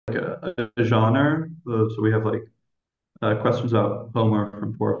a genre. So we have like questions about Homer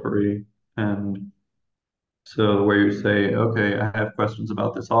from Porphyry, and so where you say, okay, I have questions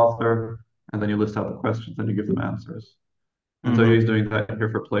about this author, and then you list out the questions and you give them answers. And so Mm-hmm. he's doing that here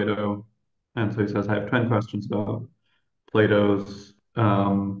for Plato. And so he says, I have 10 questions about Plato's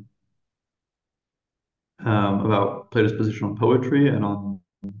about Plato's position on poetry and on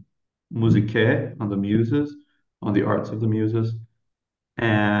musicae, on the muses, on the arts of the muses,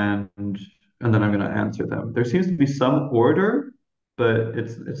 and and then I'm going to answer them. There seems to be some order, but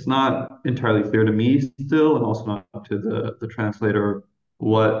it's not entirely clear to me still, and also not to the translator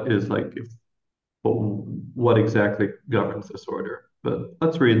what is like if what exactly governs this order. But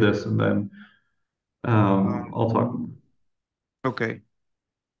let's read this, and then I'll talk. Okay.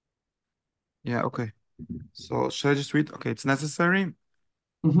 Yeah, okay. So should I just read? Okay, it's necessary.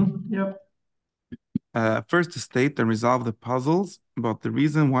 Yep. First to state and resolve the puzzles about the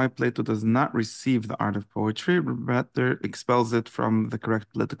reason why Plato does not receive the art of poetry, but rather expels it from the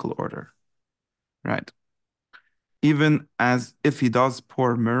correct political order. Right. Even as if he does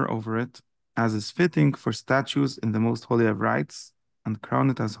pour myrrh over it, as is fitting for statues in the most holy of rites, and crown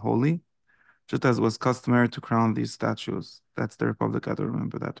it as holy, just as was customary to crown these statues. That's the Republic. I don't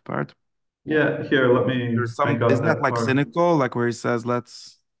remember that part. Yeah, here, let me, There's I some, got isn't that that like part. cynical, like where he says,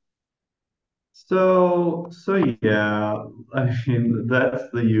 let's, So yeah, I mean, that's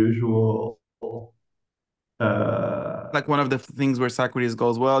the usual, uh, like one of the things where Socrates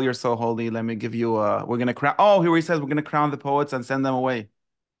goes, well, you're so holy, let me give you we're gonna crown, oh, here he says, we're gonna crown the poets and send them away.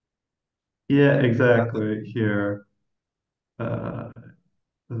 yeah, That's it. exactly, here, uh,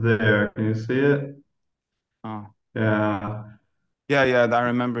 there, can you see it? Oh, Yeah, yeah, yeah, I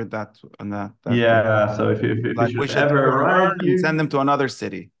remember that, and that yeah, so if you like we should should ever pour arrive myrrh and here, send them to another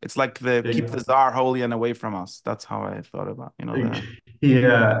city. It's like the keep the ex- czar holy and away from us. That's how I thought about, the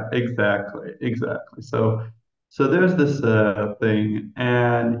yeah, exactly, exactly. So there's this thing,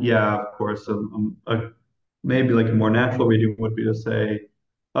 and yeah, of course, maybe like a more natural reading would be to say,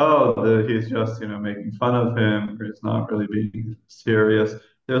 oh, he's just, making fun of him, or he's not really being serious.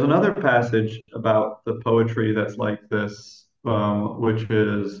 There's another passage about the poetry that's like this, which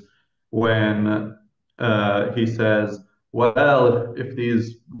is when he says, well, if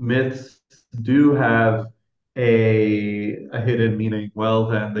these myths do have a hidden meaning, well,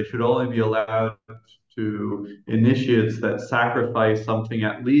 then they should only be allowed to initiates that sacrifice something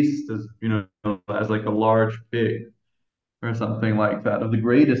at least as as like a large pig or something like that of the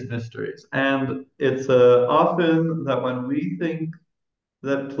greatest mysteries. And it's often that when we think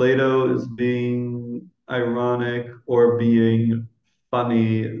that Plato is being ironic or being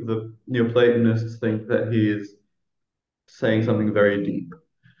funny, the Neoplatonists think that he's saying something very deep.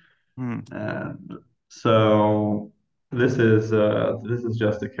 Hmm. And so this is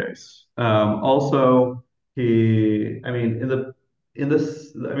just a case. Also, I mean,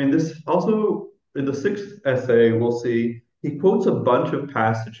 this also in the sixth essay, we'll see he quotes a bunch of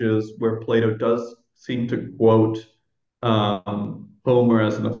passages where Plato does seem to quote Homer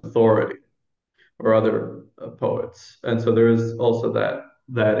as an authority or other poets, and so there is also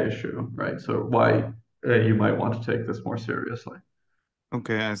that issue, right? So why you might want to take this more seriously.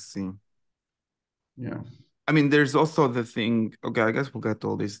 Okay, I see. Yeah. I mean, there's also the thing, okay, I guess we'll get to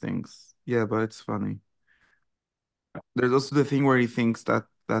all these things. Yeah, but it's funny. There's also the thing where he thinks that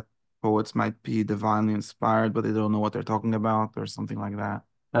poets might be divinely inspired, but they don't know what they're talking about or something like that.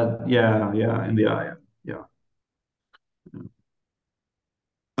 Yeah, yeah, in the I am. Yeah.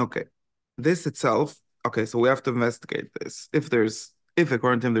 Okay. This itself, okay, so we have to investigate this. If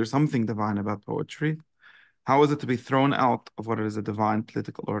according to him, there's something divine about poetry, how is it to be thrown out of what is a divine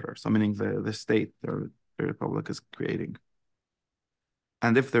political order? So meaning the state the republic is creating.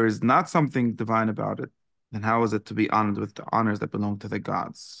 And if there is not something divine about it, then how is it to be honored with the honors that belong to the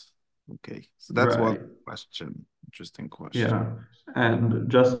gods? Okay, so that's one Right. question. Interesting question. Yeah. And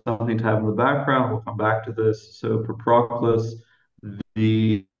just something to have in the background, we'll come back to this. So for Proclus,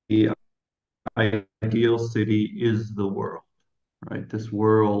 the ideal city is the world, right? This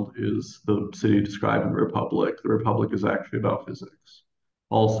world is the city described in the Republic. The Republic is actually about physics.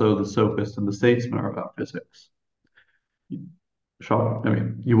 Also, the sophist and the statesman are about physics. Shock. I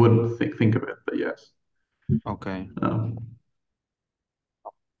mean, you wouldn't think of it, but yes. Okay. Um,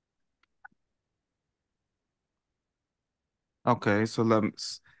 Okay, so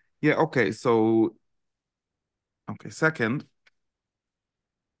yeah, okay, so okay, second,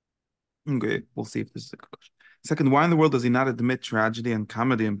 okay, we'll see if this is a good question. Second, why in the world does he not admit tragedy and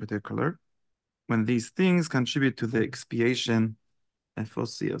comedy in particular when these things contribute to the expiation and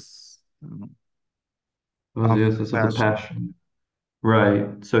Phosius well, of yes, this of the passion? passion.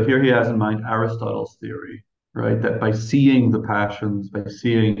 Right. So here he has in mind Aristotle's theory, right? That by seeing the passions, by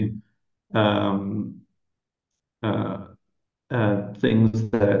seeing um, uh, things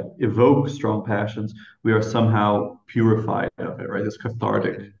that evoke strong passions, we are somehow purified of it, right? This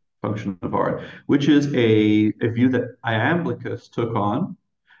cathartic Okay. function of art, which is a view that Iamblichus took on.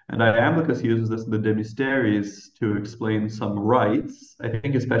 And Iamblichus uses this in the De Mysteries to explain some rites. I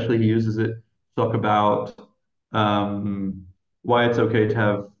think especially he uses it to talk about um, why it's okay to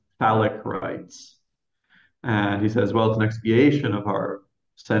have phallic rites. And he says, well, it's an expiation of our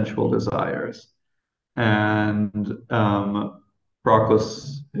sensual desires. And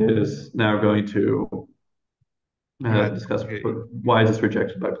Proclus is now going to Right. discuss Okay. why is this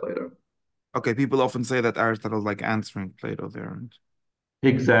rejected by Plato. Okay. People often say that Aristotle's like answering Plato there.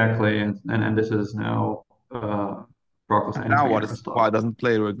 Exactly, and this is now Proclus And now answering what is why Aristotle. doesn't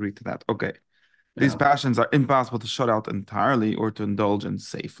Plato agree to that? Okay. These Yeah, passions are impossible to shut out entirely or to indulge in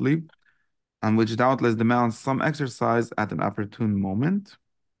safely, and which doubtless demands some exercise at an opportune moment.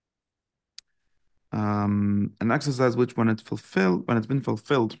 An exercise which, when it's been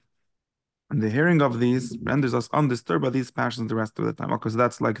fulfilled, and the hearing of these renders us undisturbed by these passions the rest of the time. Because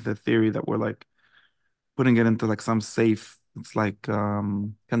that's like the theory that we're like putting it into like some safe, it's like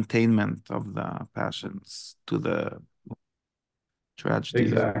containment of the passions to the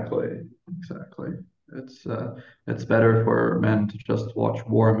tragedies. exactly. It's uh, it's better for men to just watch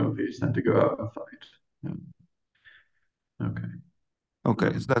war movies than to go out and fight. Yeah. Okay.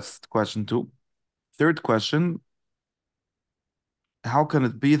 Okay, so Um, that's question two. Third question, how can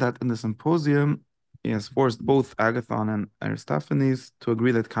it be that in the symposium he has forced both Agathon and Aristophanes to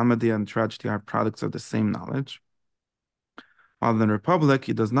agree that comedy and tragedy are products of the same knowledge? While in the Republic,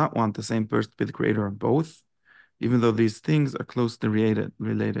 he does not want the same person to be the creator of both, even though these things are closely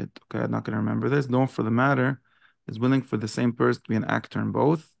related. Okay, I'm not going to remember this. No, for the matter, is willing for the same person to be an actor in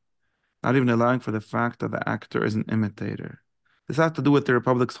both, not even allowing for the fact that the actor is an imitator. This has to do with the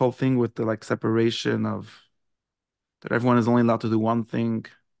Republic's whole thing with the like separation of that everyone is only allowed to do one thing.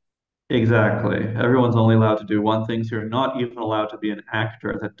 exactly. Everyone's only allowed to do one thing, so you're not even allowed to be an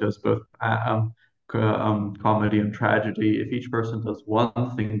actor that does both comedy and tragedy. If each person does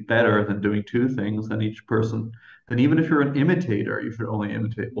one thing better than doing two things, then even if you're an imitator, you should only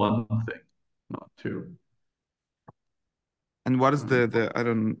imitate one thing, not two. And what is Um, I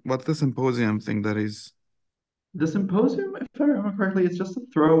don't what's the symposium thing that is the symposium, if I remember correctly, is just a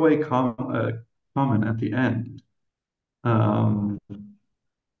throwaway comment at the end, um,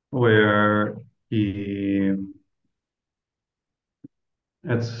 where he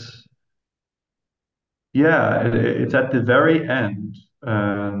it's yeah, it's at the very end,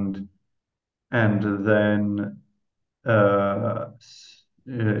 and then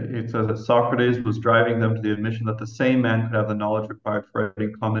it says that Socrates was driving them to the admission that the same man could have the knowledge required for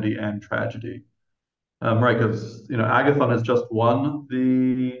writing comedy and tragedy. Right, because Agathon has just won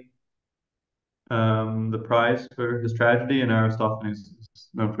the prize for his tragedy, and Aristophanes is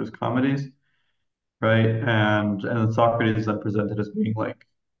known for his comedies, right? And Socrates is then presented as being like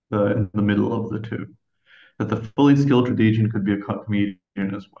in the middle of the two. That the fully skilled tragedian could be a comedian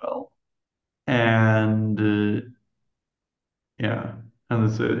as well. And yeah, and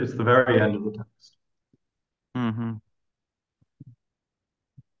it's the very end of the text. hmm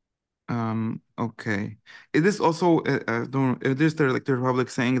okay. Is this also don't is this the like the Republic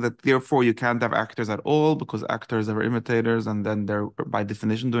saying that therefore you can't have actors at all because actors are imitators and then they're by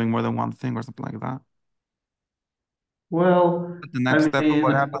definition doing more than one thing or something like that? Well, The next I step of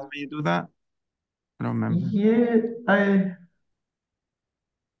what mean, happens when you do that? I don't remember. yeah, I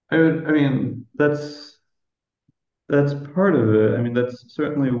mean that's part of it. I mean, that's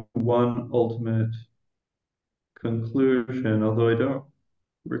certainly one ultimate conclusion, although I don't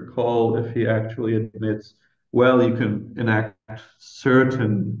recall if he actually admits, well, you can enact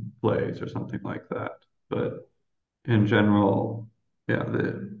certain plays or something like that. But in general, yeah,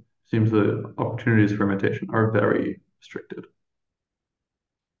 the seems the opportunities for imitation are very restricted.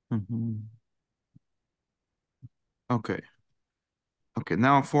 hmm Okay. Okay.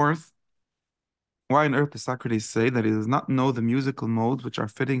 Now fourth, why on earth does Socrates say that he does not know the musical modes which are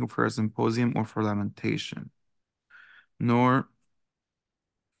fitting for a symposium or for lamentation, nor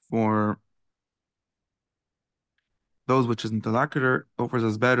for those which his interlocutor offers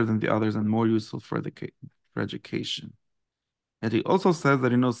as better than the others and more useful for education? And he also says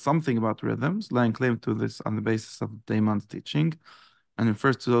that he knows something about rhythms, laying claim to this on the basis of Damon's teaching, and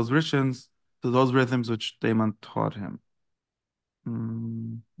refers to those rhythms which Damon taught him.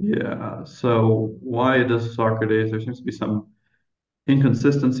 Mm, Yeah. So why does Socrates? There seems to be some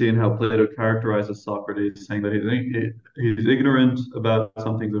inconsistency in how Plato characterizes Socrates, saying that he's ignorant about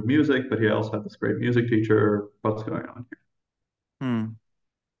some things of music, but he also had this great music teacher. What's going on here? Hmm.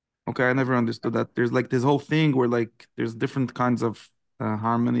 Okay, I never understood that. There's like this whole thing where like there's different kinds of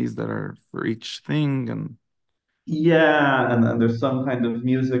harmonies that are for each thing, and Yeah, and then there's some kind of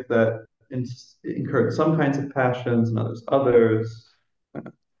music that encourages some kinds of passions and others.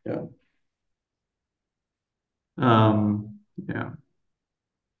 Yeah. Yeah.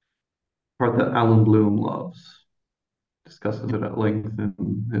 Part that Alan Bloom loves, discusses it at length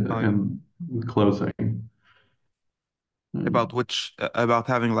oh yeah, in closing. about Mm. which about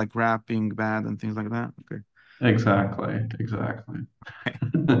having like rapping bad and things like that. Okay. Exactly, exactly.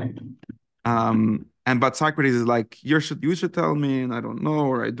 And but Socrates is like, you should tell me, and I don't know,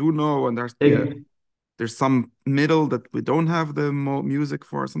 or I do know, and Ex- there's some middle that we don't have the mo music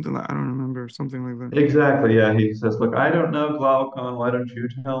for, something like I don't remember, something like that. exactly, yeah. He says, "Look, I don't know Glaucon. Why don't you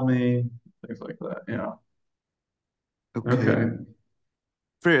tell me?" Things like that. Yeah. Okay. Okay.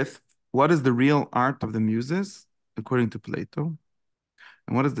 Fifth, what is the real art of the Muses, according to Plato?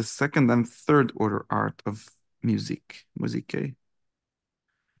 And what is the second and third order art of musique?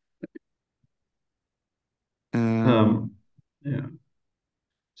 Uh, Yeah.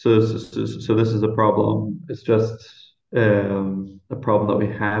 So this is a problem. It's just a problem that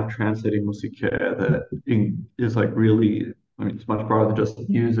we have translating music is like really, I mean, it's much broader than just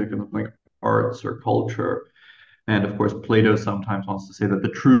music and like arts or culture. And of course, Plato sometimes wants to say that the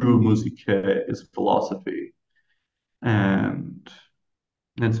true music is philosophy. And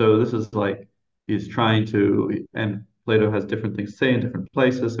and so this is like he's trying to, and Plato has different things to say in different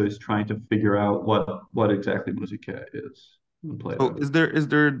places, so he's trying to figure out what exactly music is in so Plato. is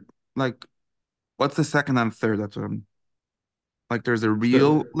there like what's the second and third? That's what I'm like. There's a So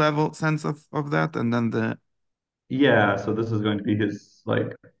real level sense of that, and then the yeah, so this is going to be his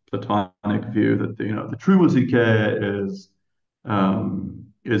like Platonic view that the true music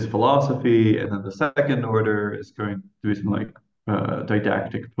is philosophy, and then the second order is going to be some like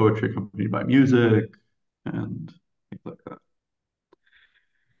didactic poetry accompanied by music and things like that.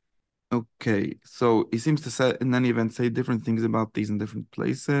 okay. So he seems to say in any event say different things about these in different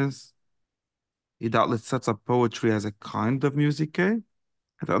places. He doubtless sets up poetry as a kind of musique. At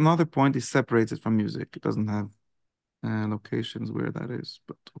another point, he separates it from music. It doesn't have locations where that is,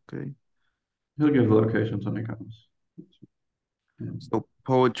 but okay. He'll give the locations when he comes. Yeah, So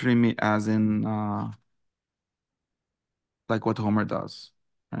poetry me as in like what Homer does,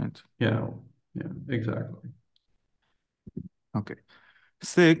 right? yeah, yeah, exactly. Okay.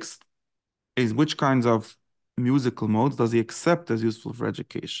 Sixth is which kinds of musical modes does he accept as useful for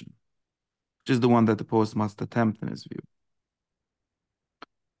education, which is the one that the poet must attempt in his view.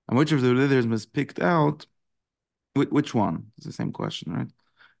 And which of the rhythms is picked out? Which one? It's the same question, right?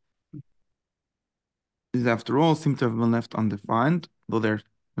 These, after all, seem to have been left undefined, though they're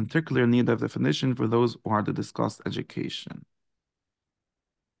particularly in need of definition for those who are to discuss education.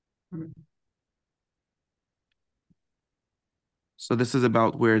 So this is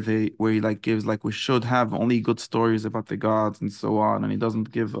about where he like gives like we should have only good stories about the gods and so on, and he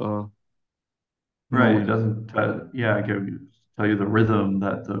doesn't give a Right. He mode. doesn't yeah, tell you the rhythm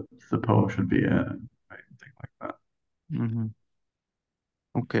that the poem should be in, right? Things like that. Mhm.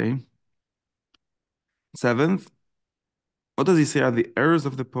 Okay. Seventh, what does he say are the errors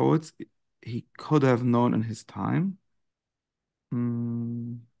of the poets he could have known in his time?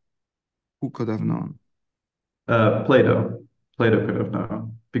 Hmm, who could have known? Plato. Plato could have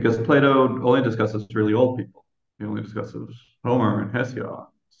known. Because Plato only discusses really old people. He only discusses Homer and Hesiod,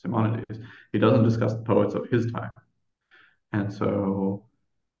 Simonides. He doesn't discuss the poets of his time. And so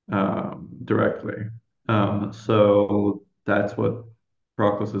directly. So that's what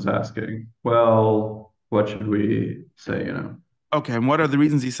Proclus is asking. Well, what should we say? Okay, and what are the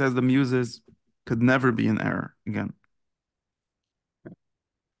reasons he says the muses could never be in error? Again,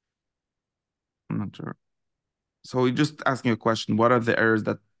 I'm not sure. So he's just asking a question. What are the errors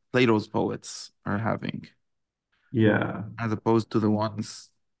that Plato's poets are having, Yeah, as opposed to the ones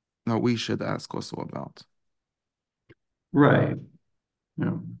that we should ask also about? right.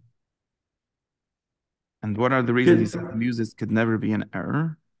 Yeah. And what are the reasons he It, says the muses could never be in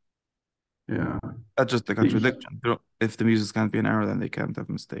error? yeah. That's just a contradiction. If the muses can't be in error, then they can't have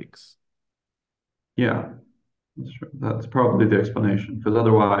mistakes. Yeah, that's true. That's probably the explanation. Because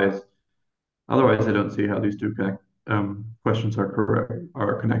otherwise I don't see how these two questions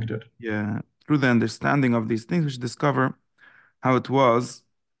are connected. Yeah. Through the understanding of these things, we should discover how it was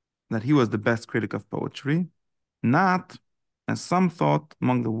that he was the best critic of poetry, not, as some thought,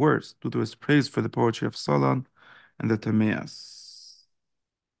 among the worst, due to his praise for the poetry of Solon and the Timaeus.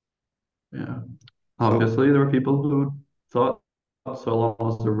 Yeah. So, Obviously, there were people who thought Solon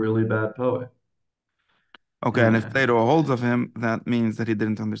was a really bad poet. okay, and if And Plato holds of him, that means that he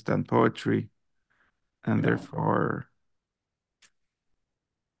didn't understand poetry, and yeah. therefore,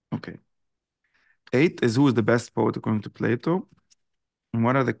 okay. Eight is who is the best poet according to Plato, and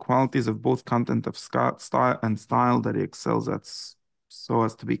what are the qualities of both content of style and style that he excels at so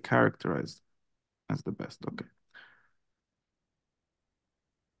as to be characterized as the best. Okay.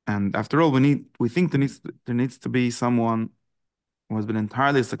 And after all, we think there needs to be someone who has been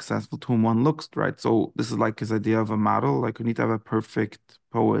entirely successful to whom one looks, right? So this is like his idea of a model. Like we need to have a perfect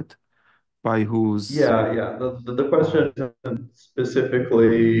poet by whose Yeah, yeah. The question isn't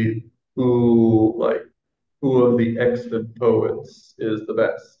specifically who, like, who of the extant poets is the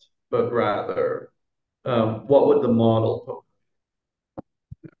best, but rather, what would the model poet?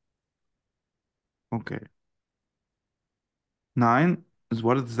 okay. Nine is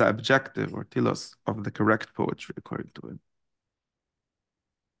what is the objective or telos of the correct poetry according to it.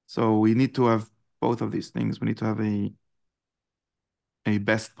 So we need to have both of these things. We need to have a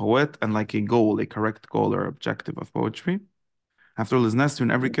best poet and like a goal, a correct goal or objective of poetry. After all, it's necessary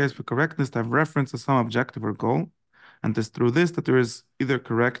in every case for correctness to have reference to some objective or goal, and it is through this that there is either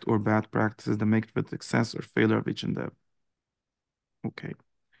correct or bad practices that make for the success or failure of each endeavor. Okay.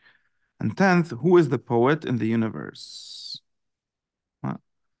 And tenth, who is the poet in the universe? Well,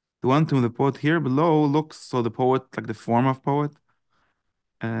 the one to whom the poet here below looks, so the poet, like the form of poet,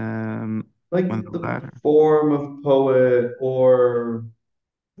 um, when Like the the latter. form of poet, or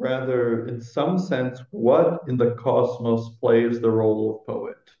rather, in some sense, what in the cosmos plays the role of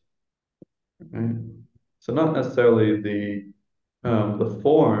poet, right? So not necessarily the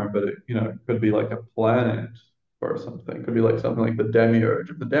form, but it could be like a planet or something. It could be like something like the demiurge.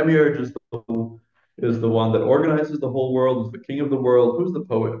 If the demiurge is the one that organizes the whole world, is the king of the world, who's the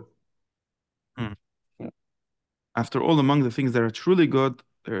poet? Hmm. After all, among the things that are truly good,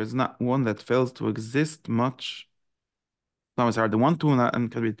 there is not one that fails to exist much. No, sorry, the one to whom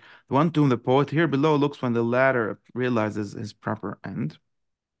and could be the one to whom the poet here below looks when the latter realizes his proper end.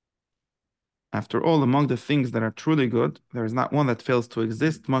 After all, among the things that are truly good, there is not one that fails to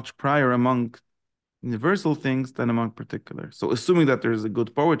exist much prior among universal things than among particular. So, assuming that there is a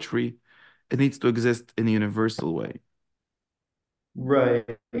good poetry, it needs to exist in a universal way. Right.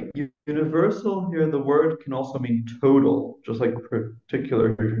 Universal here, the word can also mean total, just like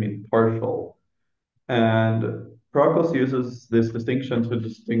particular here can mean partial. And Proclus uses this distinction to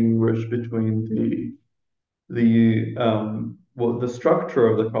distinguish between the structure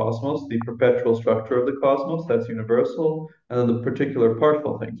of the cosmos, the perpetual structure of the cosmos, that's universal, and then the particular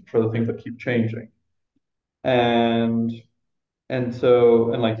partial things, which are the things that keep changing. And and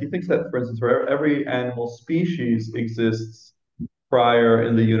like he thinks that, for instance, where every animal species exists prior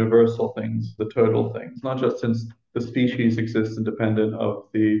in the universal things, the total things, not just since the species exists independent of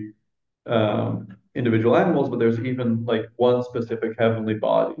the individual animals, but there's even like one specific heavenly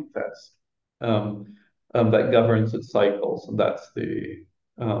body um, that governs its cycles, and that's the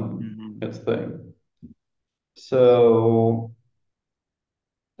Mhm. its thing. So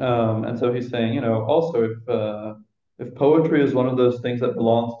and so he's saying, also if poetry is one of those things that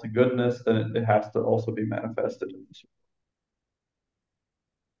belongs to goodness, then it has to also be manifested in this.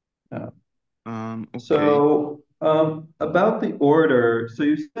 Okay. So, about the order, so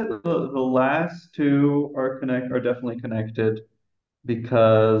you said the last two are definitely connected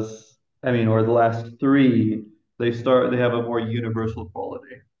because I mean, or the last three, they have a more universal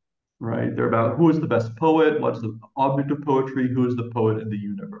quality, right? They're about who is the best poet, what's the object of poetry, who is the poet in the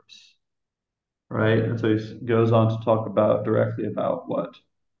universe, right? And so he goes on to talk about directly about what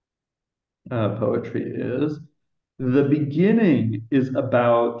poetry is. The beginning is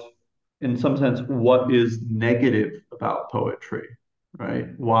about, in some sense, what is negative about poetry, right?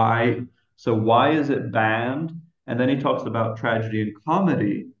 Why? So why is it banned? And then he talks about tragedy and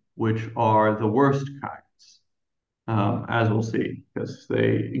comedy, which are the worst kinds, as we'll see, because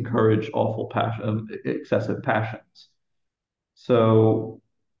they encourage awful passion, excessive passions. So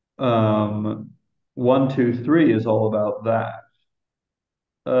one, two, three is all about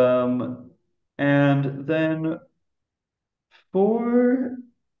that. Um, and then four,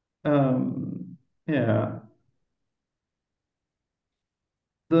 yeah,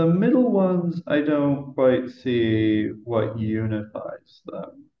 the middle ones, I don't quite see what unifies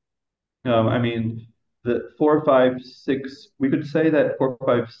them. I mean, the four, five, six, we could say that four,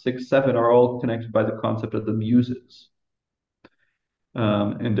 five, six, seven are all connected by the concept of the muses,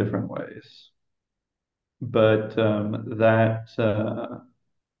 in different ways. But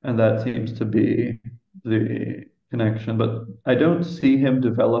and that seems to be the connection. But I don't see him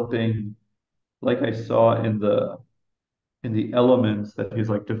developing. like I saw in the elements that he's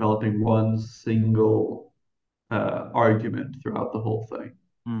like developing one single argument throughout the whole thing.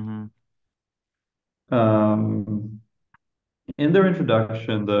 Mm-hmm. Um, in their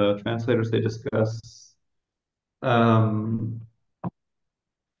introduction, the translators they discuss um,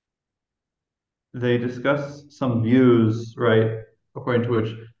 some views, right, according to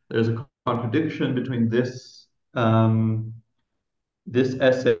which there's a contradiction between this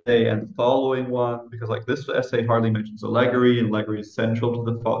essay and the following one, because like this essay hardly mentions allegory, and allegory is central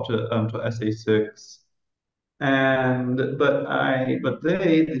to to essay six. And but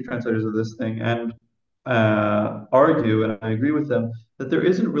they, the translators of this thing, and argue, and I agree with them, that there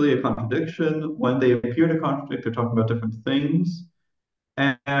isn't really a contradiction. When they appear to contradict, they're talking about different things.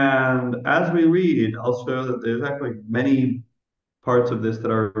 And as we read, I'll show that there's actually many parts of this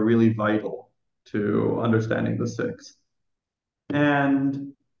that are really vital to understanding the six.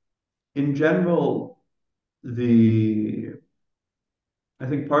 And in general, the I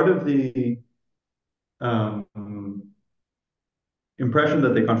think part of the um, impression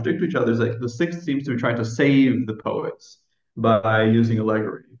that they contradict each other is like the sixth seems to be trying to save the poets by using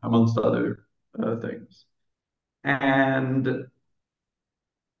allegory, amongst other things. And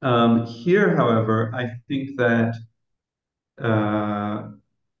here, however, I think that uh,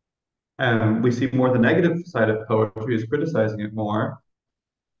 we see more the negative side of poetry is criticizing it more.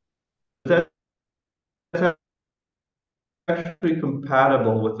 That's actually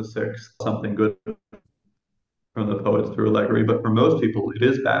compatible with the sixth, something good from the poets through allegory, but for most people, it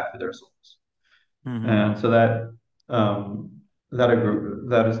is bad for their souls. Mm-hmm. And so um,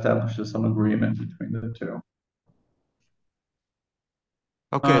 that establishes some agreement between the two.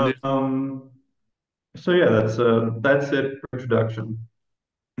 Okay, Um, so yeah, that's it for introduction.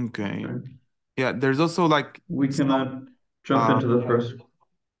 okay. Okay. Yeah, there's also like We can some jump uh into the first.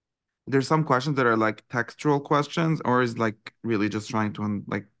 there's some questions that are like textual questions, or is like really just trying to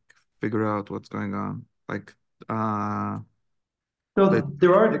like figure out what's going on. Like uh Plato So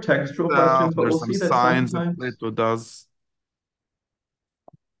there are contradicts textual himself. questions, but There's we'll some see that signs that sometimes, Plato does.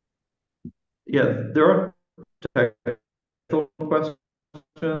 yeah, there are textual questions.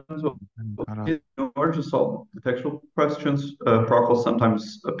 In order to solve the textual questions, Proclus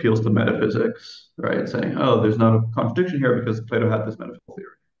sometimes appeals to metaphysics, right? Saying, oh, there's not a contradiction here because Plato had this metaphysical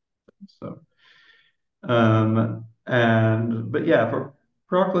theory. So, but yeah, for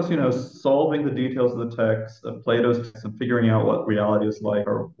Proclus, solving the details of the text, of Plato's text, and figuring out what reality is like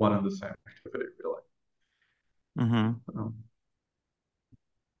are one and the same activity, really. Mm-hmm.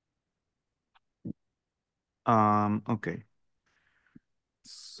 Um, Okay.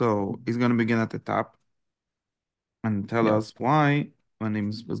 So he's gonna begin at the top and tell yeah, us why, when he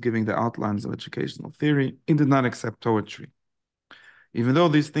was giving the outlines of educational theory, he did not accept poetry, even though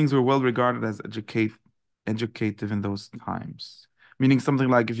these things were well regarded as educative in those times. Meaning something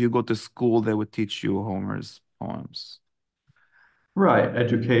like if you go to school, they would teach you Homer's poems. right.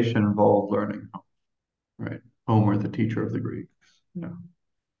 Education involved learning, right? Homer, the teacher of the Greeks. Yeah,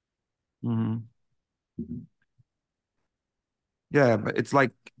 Hmm. Yeah, but it's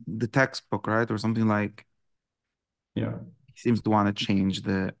like the textbook, right? Or something like yeah, he seems to want to change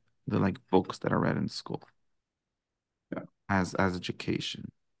the like books that are read in school yeah. as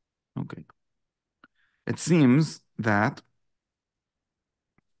education. Okay. It seems that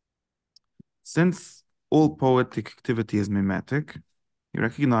since all poetic activity is mimetic, he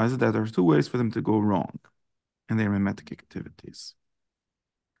recognizes that there are two ways for them to go wrong in their mimetic activities.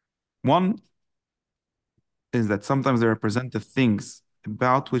 One is that sometimes they represent the things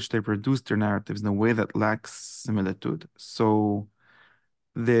about which they produce their narratives in a way that lacks similitude. So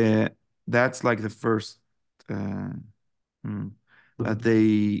the that's like the first uh, hmm, that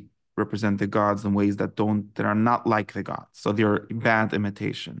they represent the gods in ways that are not like the gods. So they're bad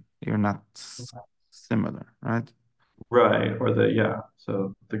imitation. They're not similar, right? Right, or yeah.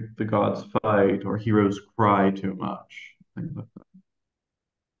 So the gods fight, or heroes cry too much. Things like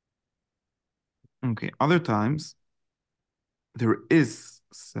Okay. Other times there is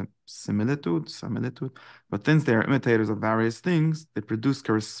similitude, but since they are imitators of various things, they produce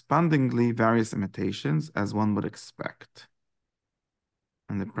correspondingly various imitations, as one would expect.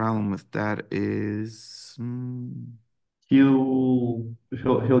 And the problem with that is, he'll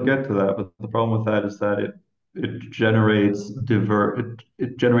get to that, but the problem with that is that it generates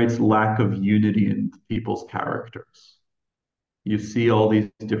lack of unity in people's characters. You see all these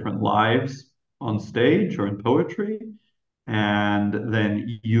different lives on stage or in poetry, and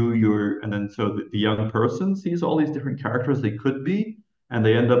then and then so the young person sees all these different characters they could be, and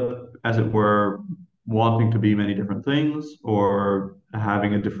they end up, as it were, wanting to be many different things, or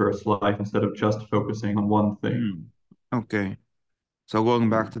having a diverse life instead of just focusing on one thing. Hmm. Okay. So going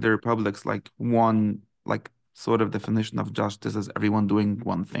back to the republics, like one like sort of definition of justice is everyone doing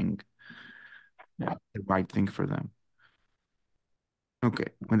one thing, Yeah, the right thing for them. Okay.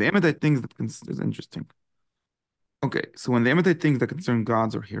 When they imitate things that is interesting. Okay, so when they imitate things that concern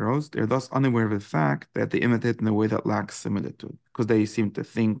gods or heroes, they're thus unaware of the fact that they imitate in a way that lacks similitude, because they seem to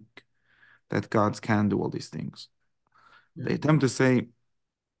think that gods can do all these things. yeah, They attempt to say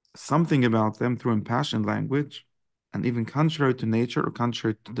something about them through impassioned language, and even contrary to nature or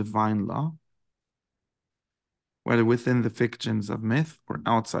contrary to divine law, whether within the fictions of myth or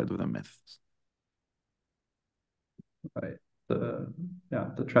outside of the myths. right.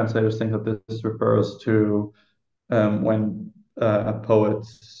 The translators think that this refers to when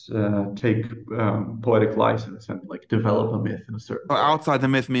poets take poetic license and like develop a myth in a certain Or way. outside the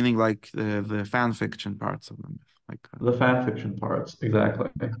myth, meaning like the fan fiction parts of the myth. Like, The fan fiction parts, exactly.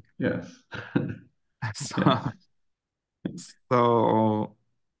 Yes. Yes. so, so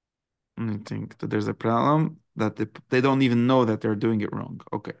I think that there's a problem that they don't even know that they're doing it wrong.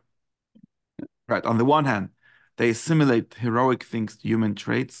 Okay. Right. On the one hand, they assimilate heroic things to human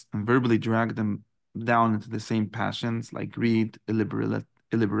traits and verbally drag them down into the same passions like greed,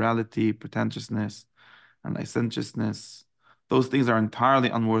 illiberality, pretentiousness, and licentiousness. Those things are entirely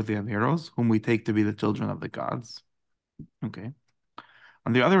unworthy of heroes, whom we take to be the children of the gods. Okay.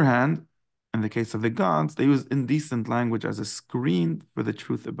 On the other hand, in the case of the gods, they use indecent language as a screen for the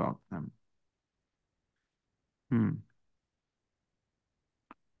truth about them. Hmm.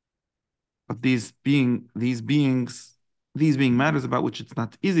 But these being matters about which it's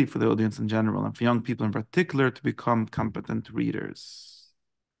not easy for the audience in general and for young people in particular to become competent readers.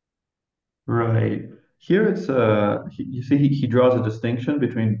 Right. Here it's you see he draws a distinction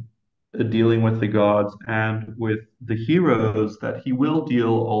between dealing with the gods and with the heroes that he will deal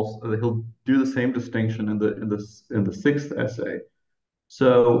also he'll do the same distinction in the sixth essay.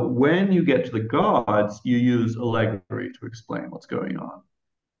 So when you get to the gods, you use allegory to explain what's going on.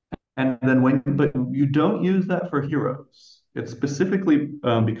 And then but you don't use that for heroes. It's specifically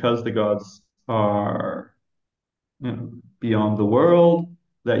because the gods are, beyond the world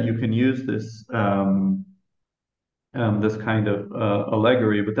that you can use this kind of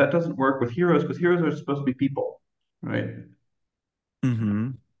allegory, but that doesn't work with heroes because heroes are supposed to be people, right?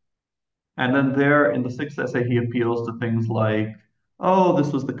 Mm-hmm. And then there in the sixth essay, he appeals to things like, "Oh,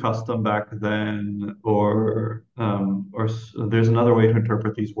 this was the custom back then," or there's another way to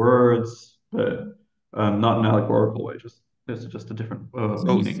interpret these words, but not an allegorical way. Just there's just a different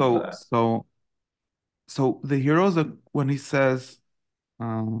So, meaning of so, that. so, so the heroes are, when he says,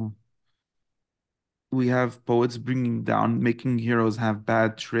 uh, we have poets bringing down, making heroes have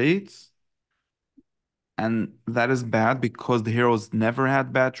bad traits, and that is bad because the heroes never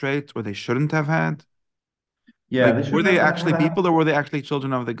had bad traits or they shouldn't have had. Yeah, Like, they were shouldn't they have actually had. people or were they actually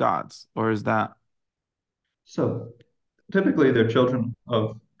children of the gods? Or is that? So typically, they're children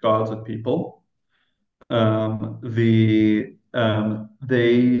of gods and people.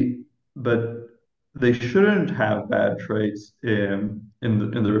 They but they shouldn't have bad traits in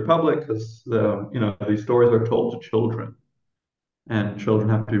the Republic because these stories are told to children, and children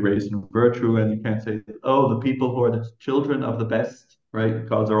have to be raised in virtue, and you can't say, oh, the people who are the children of the best, right?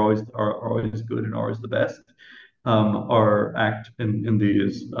 Gods are always good and always the best, are act in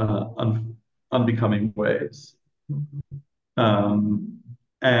these unbecoming ways. Um,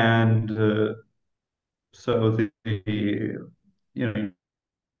 and so you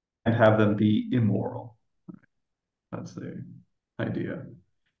can't have them be immoral. That's the idea.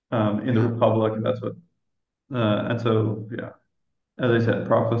 In the Yeah. Republic, that's what, and so yeah, as I said,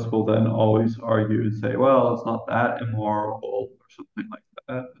 Proclus will then always argue and say, well, it's not that immoral or something like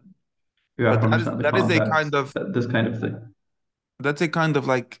that. You have But to that is understand the that is a kind context, of this kind of thing. that's a kind of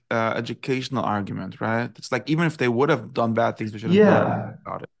like educational argument, right? It's like even if they would have done bad things, we shouldn't tell them Yeah,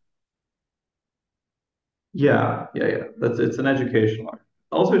 about it. yeah. It's an educational argument.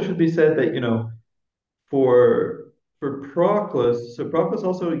 Also, it should be said that, for Proclus, so Proclus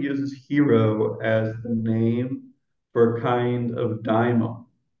also uses hero as the name for a kind of daimon,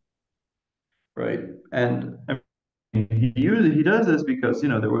 right? And I mean, he does this because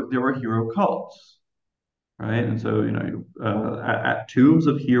there were hero cults, right? And so at tombs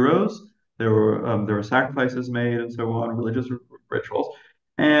of heroes there were sacrifices made and so on, religious rituals,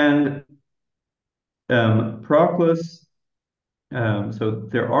 and Proclus. So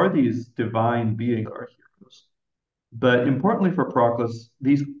there are these divine beings that are heroes. But importantly for Proclus,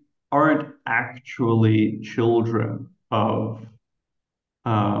 these aren't actually children of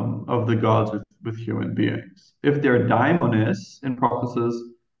the gods with human beings. If they're daimonists in Proclus's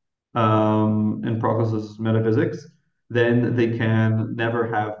metaphysics, then they can never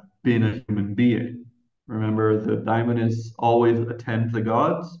have been a human being. Remember, the daimonists always attend the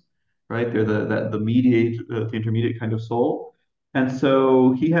gods, right? They're the intermediate kind of soul. And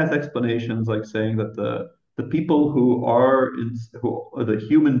so he has explanations like saying that the people who are the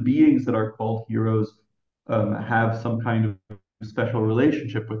human beings that are called heroes have some kind of special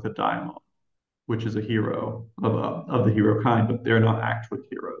relationship with the daimon, which is a hero of the hero kind, but they're not actually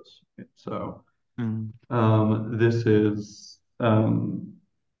heroes. So Mm. this is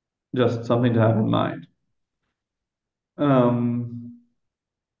just something to have in mind. Um,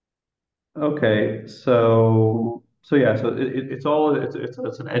 okay, so yeah, so it's all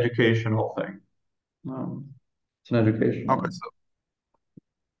it's an educational thing. It's an Okay, educational. so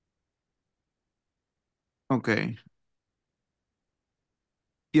okay.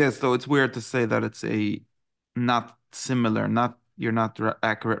 Yeah, so it's weird to say that it's a not similar, not you're not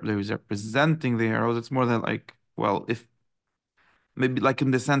accurately representing the heroes. It's more than like, well, if maybe like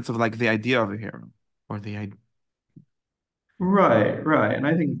in the sense of like the idea of a hero or the idea. Right, right.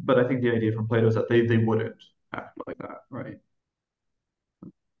 But I think the idea from Plato is that they wouldn't act like that, right?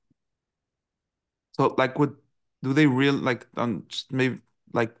 So like would do they real like just maybe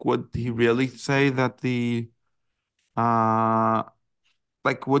like would he really say that the uh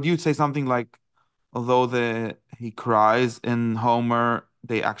like would you say something like although the he cries in Homer,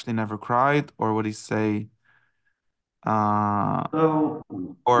 they actually never cried, or would he say uh So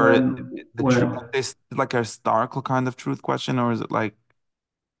or the truth when is like a historical kind of truth question, or is it like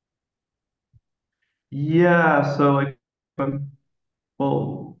yeah, so like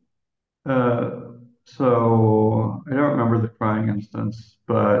well Uh, so I don't remember the crying instance,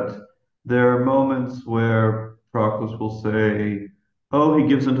 but there are moments where Proclus will say, "Oh, he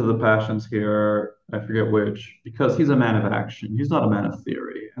gives into the passions here. I forget which, because he's a man of action. He's not a man of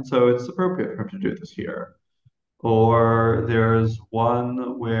theory, and so it's appropriate for him to do this here." Or there's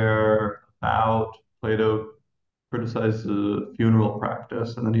one where about Plato criticizes the funeral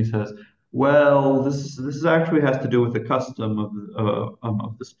practice, and then he says, "Well, this actually has to do with the custom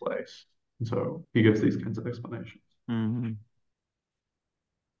of this place." And so he gives these kinds of explanations. mhm,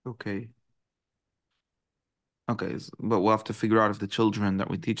 okay. Okay, but we'll have to figure out if the children that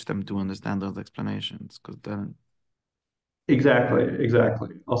we teach them to understand those explanations, because then Exactly, exactly.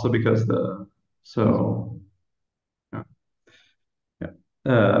 Also because the so yeah,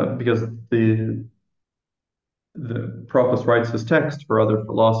 yeah. Because the Proclus writes his text for other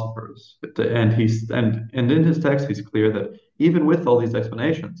philosophers, and in his text he's clear that even with all these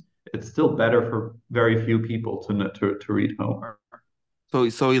explanations, it's still better for very few people to read Homer.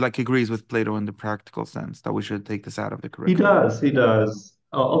 so he like agrees with Plato in the practical sense that we should take this out of the He curriculum. does, he does.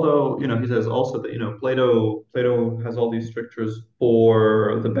 Although, he says also that, Plato has all these strictures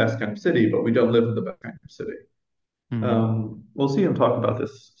for the best kind of city, but we don't live in the best kind of city. Mhm. We'll see him talk about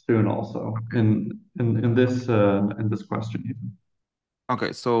this soon also in this question even.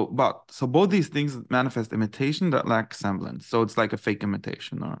 Okay, so both these things manifest imitation that lack semblance. So it's like a fake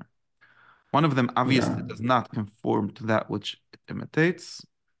imitation, or one of them Yeah. obviously does not conform to that which it imitates,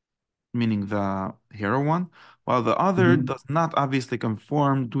 meaning the hero one, while the other Mhm. does not obviously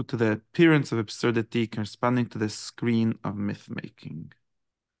conform due to the appearance of absurdity corresponding to the screen of myth making.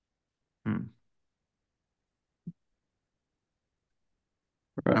 Hmm.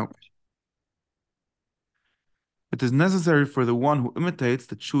 Right. Okay. It is necessary for the one who imitates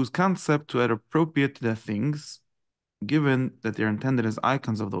to choose concept to add appropriate to the things, given that they are intended as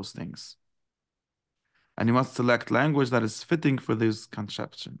icons of those things. And he must select language that is fitting for these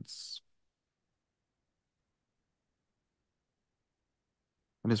conceptions.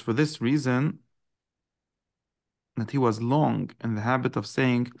 It is for this reason that he was long in the habit of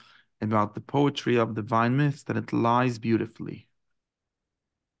saying about the poetry of divine myths that it lies beautifully.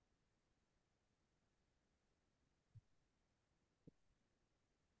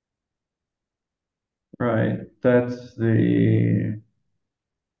 Right. That's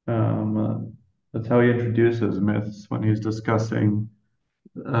how he introduces myths when he's discussing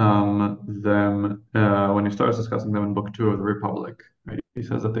them when he starts discussing them in Book Two of the Republic. Right? He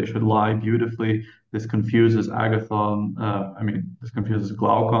says that they should lie beautifully. This confuses Agathon. This confuses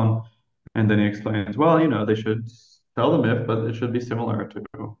Glaucon, and then he explains, well, they should tell the myth, but it should be similar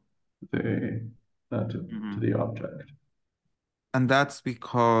the to Mhm. the object. And that's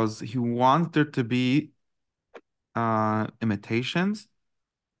because he wants there to be imitations,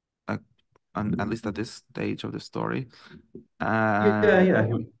 uh, at least at this stage of the story. Yeah, Uh, yeah,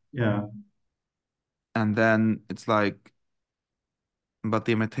 yeah. and then it's like but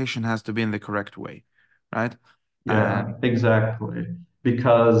the imitation has to be in the correct way, right? And Yeah, exactly.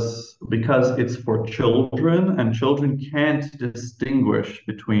 Because it's for children, and children can't distinguish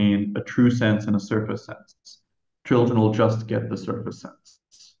between a true sense and a surface sense. Children will just get the surface sense.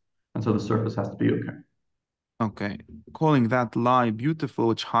 And so the surface has to be okay. okay, calling that lie beautiful,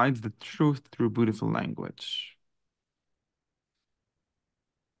 which hides the truth through beautiful language.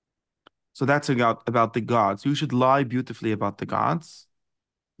 So that's about the gods. You should lie beautifully about the gods.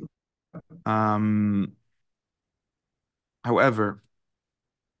 Um, However,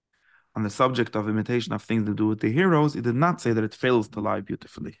 on the subject of imitation of things to do with the heroes, it did not say that it fails to lie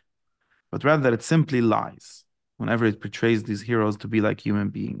beautifully, but rather that it simply lies whenever it portrays these heroes to be like human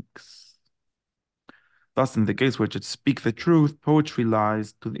beings. Thus, in the case where it should speak the truth, poetry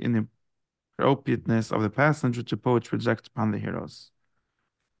lies to the inappropriateness of the passage which the poet projects upon the heroes.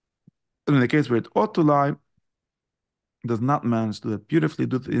 And in the case where it ought to lie, it does not manage to do that beautifully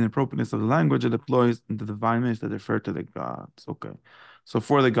due to the inappropriateness of the language it employs in the divine myths that refer to the gods. Okay. So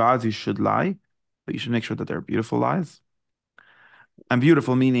for the gods, you should lie, but you should make sure that they're beautiful lies. And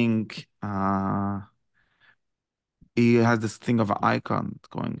beautiful meaning he has this thing of an icon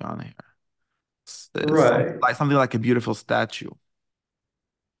going on here. Right. Something like a beautiful statue.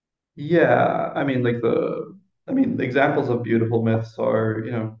 Yeah, I mean, the examples of beautiful myths are,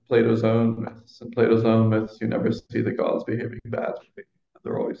 Plato's own myths. In Plato's own myths, you never see the gods behaving badly.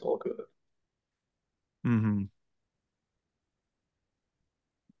 They're always all good. Hmm.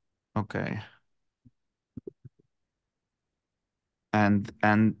 Okay. And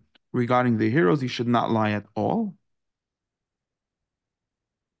regarding the heroes, you should not lie at all.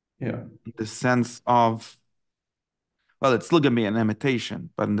 Yeah. In the sense of, well, it's still gonna be an imitation,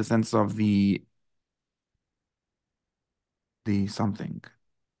 but in the sense of the something.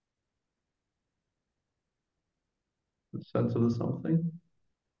 The sense of the something.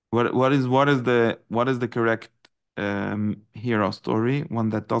 What is the correct hero story? One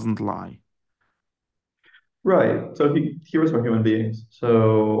that doesn't lie. Right. So heroes are human beings.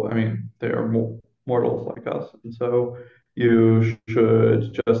 So, I mean, they are mortals like us. And so you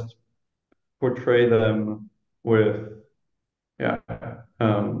should just portray them with, yeah,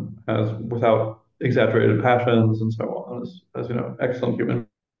 as without exaggerated passions and so on, as excellent human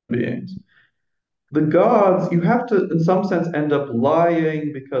beings. The gods, you have to, in some sense, end up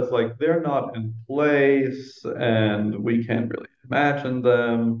lying because, like, they're not in place and we can't really imagine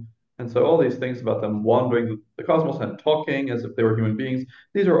them. And so, all these things about them wandering the cosmos and talking as if they were human beings,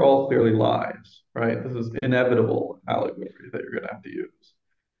 these are all clearly lies, right? This is inevitable allegory that you're going to have to use.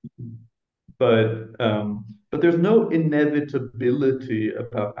 But there's no inevitability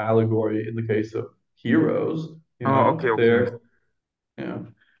about allegory in the case of heroes. Oh, okay, okay. They're, you know,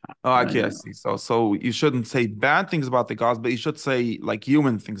 Oh, okay, I yeah, see. So you shouldn't say bad things about the gods, but you should say like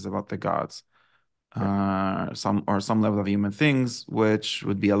human things about the gods. Some level of human things, which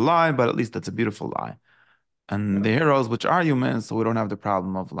would be a lie, but at least it's a beautiful lie. And the yeah. heroes, which are humans, so we don't have the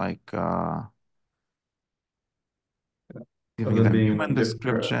problem of like Of giving them them being human different.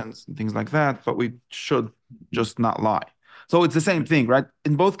 descriptions and things like that, but we should just not lie. So it's the same thing, right?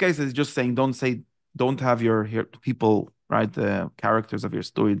 In both cases, just saying don't have your people, right? The characters of your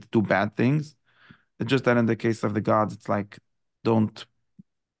story do bad things. It's just that in the case of the gods, it's like don't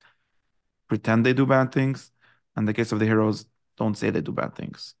pretend they do bad things. In the case of the heroes, don't say they do bad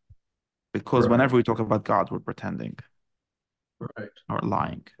things. Because Right, whenever we talk about gods, we're pretending right, or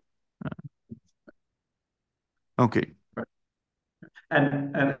lying. Okay. right.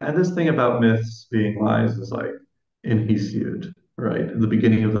 And this thing about myths being lies is like in Hesiod, right? In the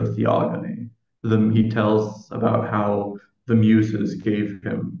beginning of the Theogony, he tells about how the Muses gave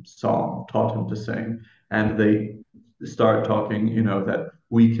him song, taught him to sing, and they start talking, that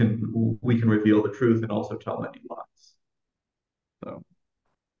we can reveal the truth and also tell many lies. So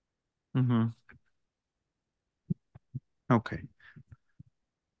Hmm. Okay.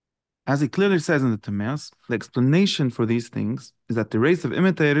 As he clearly says in the Timaeus, the explanation for these things is that the race of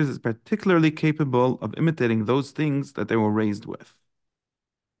imitators is particularly capable of imitating those things that they were raised with.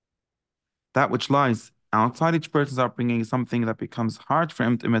 That which lies outside each person's upbringing is something that becomes hard for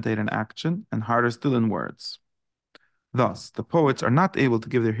him to imitate in action and harder still in words. Thus, the poets are not able to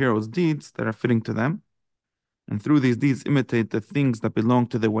give their heroes deeds that are fitting to them, and through these deeds imitate the things that belong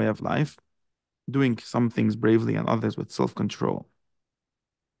to their way of life, doing some things bravely and others with self-control.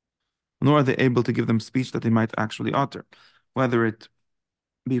 Nor are they able to give them speech that they might actually utter, whether it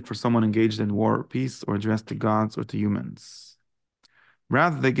be for someone engaged in war or peace, or addressed to gods or to humans.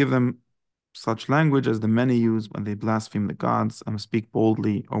 Rather, they give them such language as the many use when they blaspheme the gods and speak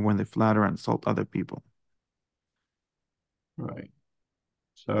boldly, or when they flatter and insult other people. right.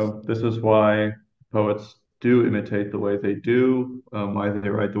 So this is why poets do imitate the way they do, why they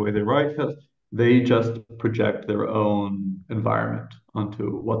write the way they write, because they just project their own environment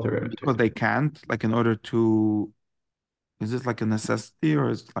onto what they're Because they imitating. can't, like in order to, is this like a necessity or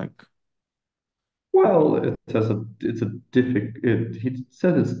is it like, Well, it says it's a he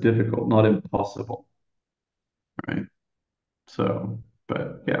says it's difficult, not impossible, right? So,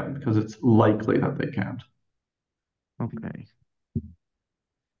 but yeah, because it's likely that they can't. okay.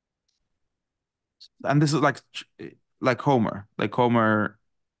 And this is like Homer. Like Homer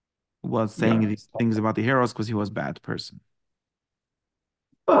was saying Yeah. these things about the heroes because he was a bad person.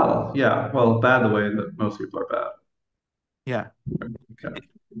 Well, yeah. Well, bad the way that most people are bad. Yeah. Yeah.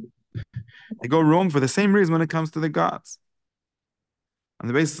 They go wrong for the same reason when it comes to the gods. On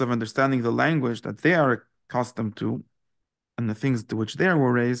the basis of understanding the language that they are accustomed to and the things to which they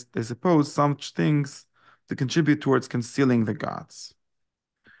were raised, they suppose such things to contribute towards concealing the gods.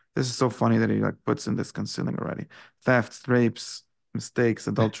 This is so funny that he like puts in this concealing already. Thefts, rapes, mistakes,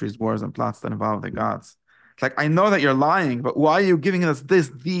 adulteries, wars, and plots that involve the gods. It's like I know that you're lying, but why are you giving us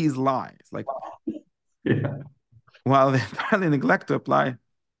these lies? Like Yeah. while they entirely neglect to apply.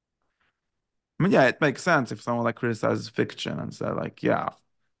 I mean, yeah, it makes sense if someone like criticizes fiction and said, like, yeah,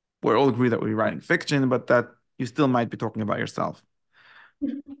 we all agree that we're writing fiction, but that you still might be talking about yourself.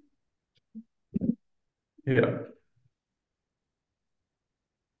 Yeah.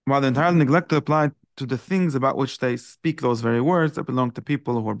 While they entirely neglect to apply to the things about which they speak those very words that belong to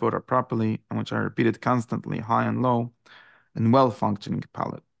people who are brought up properly and which are repeated constantly, high and low, in well-functioning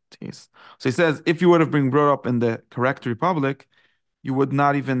polities. So he says, if you would have been brought up in the correct republic, you would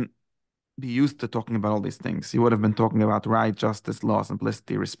not even be used to talking about all these things. You would have been talking about right, justice, law,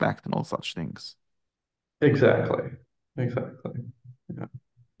 simplicity, respect, and all such things. Exactly. Exactly. Yeah.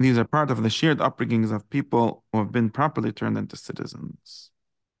 These are part of the shared upbringings of people who have been properly turned into citizens.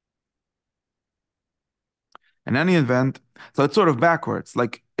 In any event, so it's sort of backwards.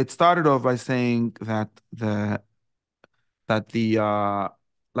 Like it started off by saying that the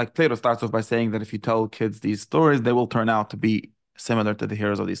like Plato starts off by saying that if you tell kids these stories, they will turn out to be similar to the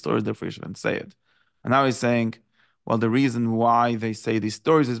heroes of these stories, therefore you shouldn't say it. And now he's saying, well, the reason why they say these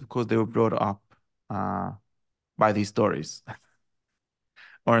stories is because they were brought up uh, by these stories,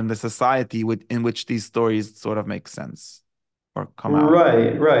 or in the society in which these stories sort of make sense or come out of.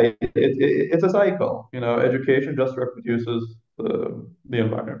 Right, right. It's a cycle. Education just reproduces the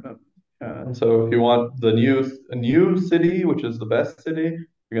environment. And so if you want a new city, which is the best city,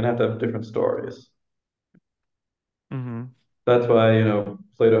 you're gonna have different stories. Hmm. That's why,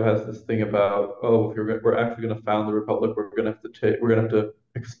 Plato has this thing about, oh, if we're actually gonna found the republic, we're gonna have to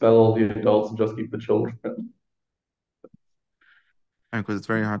expel the adults and just keep the children. And because it's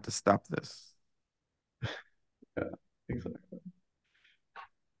very hard to stop this. Yeah, exactly.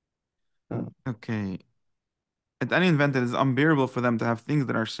 Okay. At any event, it is unbearable for them to have things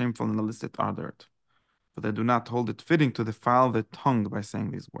that are shameful and illicit uttered, for they do not hold it fitting to defile the tongue by saying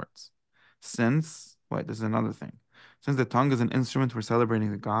these words. Wait, this is another thing. Since the tongue is an instrument for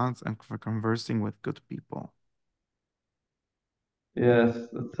celebrating the gods and for conversing with good people. Yes,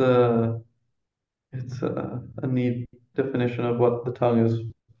 it's a neat definition of what the tongue is.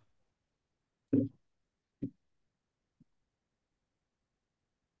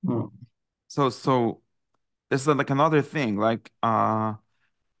 Hmm. So this is like another thing, like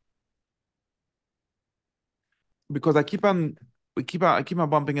because I keep on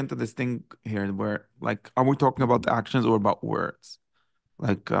bumping into this thing here where like are we talking about actions or about words?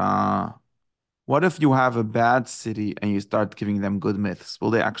 Like what if you have a bad city and you start giving them good myths?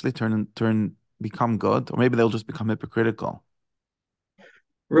 Will they actually become good, or maybe they'll just become hypocritical?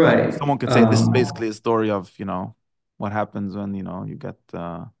 Like Right. someone could say this is basically a story of, what happens when, you get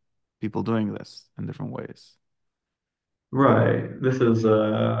people doing this in different ways. Right.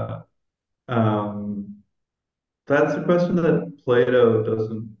 Um, that's a question that Plato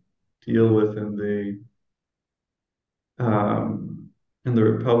doesn't deal with in the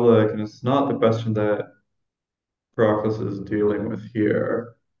Republic, and it's not the question that Proclus is dealing with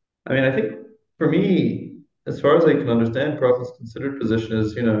here. I mean, I think for me, as far as I can understand, Proclus' considered position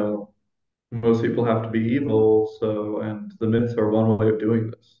is, most people have to be evil, and the myths are one way of doing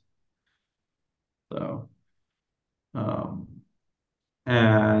this. So, um,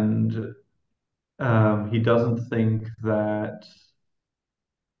 and he doesn't think that,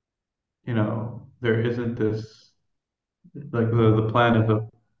 there isn't this, like the plan of a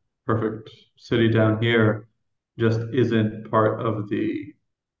perfect city down here just isn't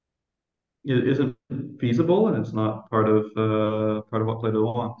feasible, and it's not part of what Plato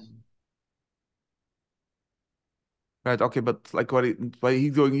wants. Right. Okay. But like what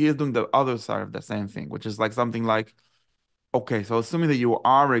he's doing, he is doing the other side of the same thing, which is like something like, okay, so assuming that you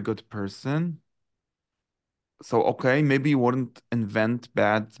are a good person, so okay, maybe you wouldn't invent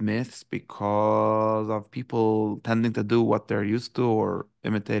bad myths because of people tending to do what they're used to or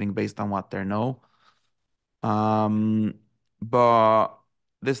imitating based on what they know. Um, but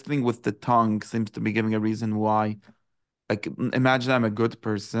this thing with the tongue seems to be giving a reason why. Like, imagine I'm a good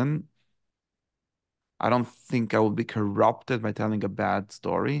person. I don't think I will be corrupted by telling a bad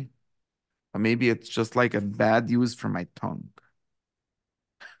story. Or maybe it's just like a bad use for my tongue.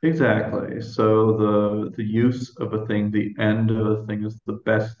 Exactly. So the use of a thing, the end of a thing is the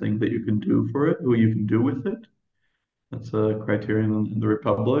best thing that you can do for it, or you can do with it. That's a criterion in the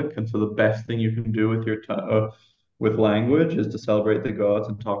Republic. And so the best thing you can do with with language is to celebrate the gods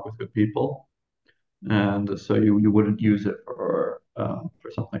and talk with good people. And so you wouldn't use it for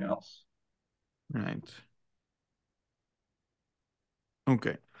something else. Right.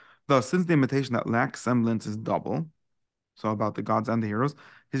 Okay. Thus, since the imitation that lacks semblance is double, so about the gods and the heroes,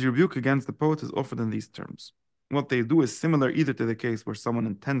 his rebuke against the poet is offered in these terms. What they do is similar either to the case where someone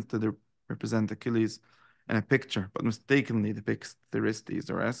intends to represent Achilles in a picture, but mistakenly depicts Thyristes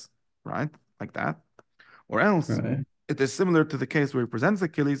or S, right? Like that. Or else, Right. it is similar to the case where he presents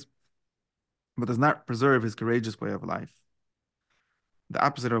Achilles, but does not preserve his courageous way of life. The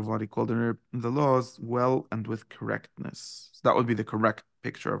opposite of what he called in the laws, well and with correctness. So that would be the correct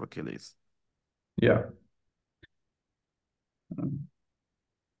picture of Achilles. Yeah.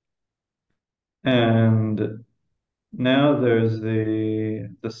 And now there's the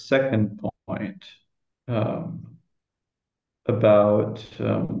second point um, about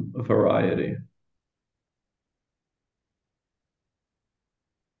variety.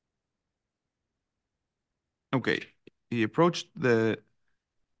 Okay, he approached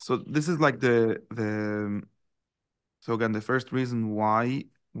so this is like so again the first reason why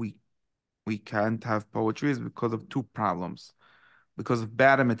we we can't have poetry is because of two problems. Because of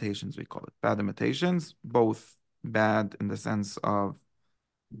bad imitations, we call it bad imitations, both bad in the sense of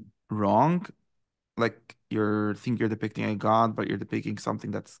wrong, like you think you're depicting a god, but you're depicting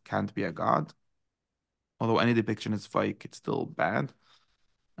something that can't be a god. Although any depiction is fake, it's still bad.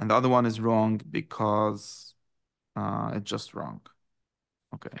 And the other one is wrong because it's just wrong.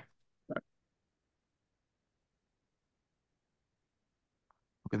 Okay.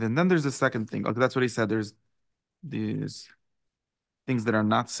 Okay, then there's the second thing. Okay, that's what he said. There's these things that are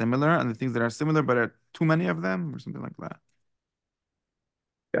not similar and the things that are similar, but are too many of them or something like that.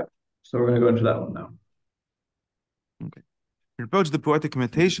 Yeah. So we're going to go into that one now. Okay. He approached the poetic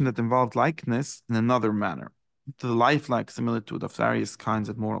imitation that involved likeness in another manner, to the lifelike similitude of various kinds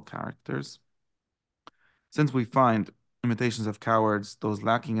of moral characters. Since we find imitations of cowards, those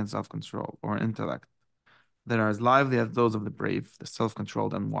lacking in self-control or intellect, that are as lively as those of the brave, the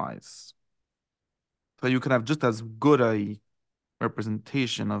self-controlled and wise. So you can have just as good a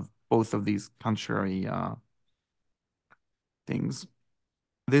representation of both of these contrary things.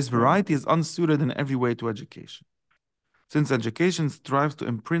 This Right. variety is unsuited in every way to education, since education strives to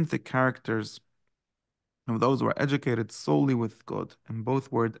imprint the characters of those who are educated solely with good in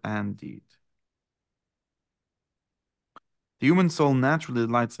both word and deed. The human soul naturally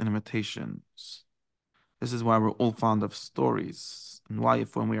delights in imitations. This is why we're all fond of stories, and why,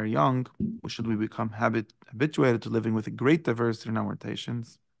 if when we are young, we become habituated to living with a great diversity in our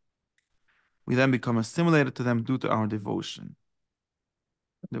imitations, we then become assimilated to them due to our devotion.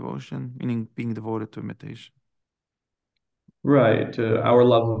 Devotion, meaning being devoted to imitation. Right. Our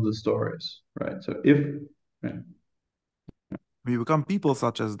love of the stories. Right. So if, right. We become people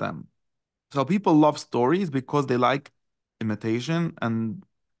such as them. So people love stories because they like imitation and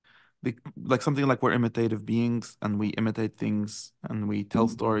like something like we're imitative beings and we imitate things and we tell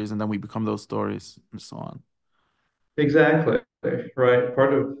stories and then we become those stories and so on. Exactly. Right.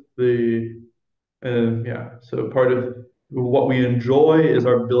 Part of yeah. So part of what we enjoy is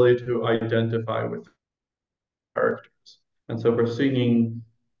our ability to identify with characters. And so for singing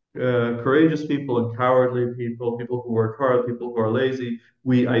courageous people and cowardly people, people who work hard, people who are lazy,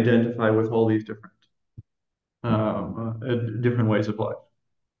 we identify with all these different ways of life.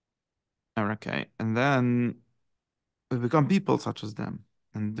 Okay. And then we become people such as them.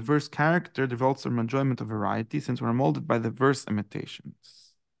 And diverse character develops from enjoyment of variety since we're molded by diverse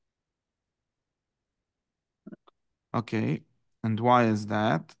imitations. Okay. And why is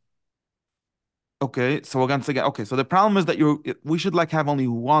that? Okay. So once again, okay. So the problem is that we should like have only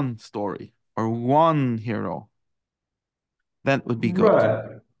one story or one hero. That would be good,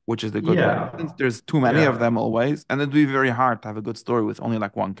 Right. which is the good way. Yeah. Since there's too many of Yeah. them always, and it'd be very hard to have a good story with only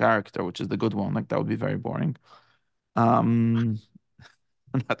like one character, which is the good one. Like that would be very boring. Um,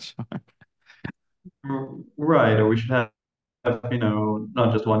 I'm not sure. Right, or we should have,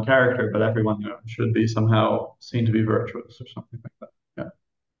 not just one character, but everyone, should be somehow seen to be virtuous or something like that.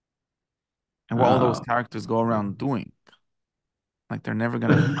 And Yeah. what all those characters go around doing. Like they're never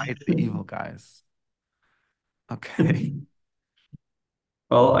gonna fight the evil guys. Okay.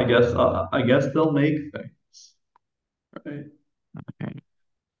 Well, I guess they'll make things, right? Okay.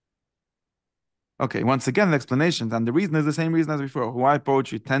 Okay. Once again, the explanation, and the reason is the same reason as before. Why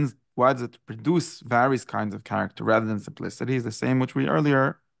does it produce various kinds of character rather than simplicity? Is the same which we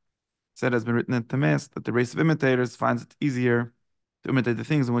earlier said has been written in Timaeus, that the race of imitators finds it easier to imitate the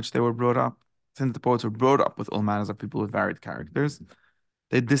things in which they were brought up. Since the poets were brought up with all manners of people with varied characters,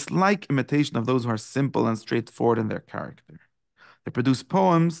 they dislike imitation of those who are simple and straightforward in their character. They produce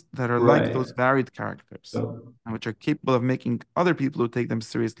poems that are like Right. those varied characters, So, and which are capable of making other people who take them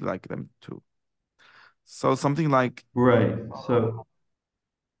seriously like them too. So something like, right. So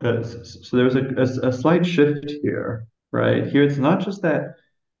there's a slight shift here, right? Here, it's not just that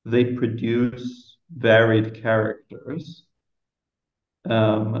they produce varied characters,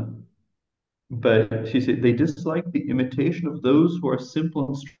 um, but she said they dislike the imitation of those who are simple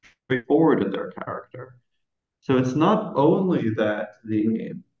and straightforward in their character. So it's not only that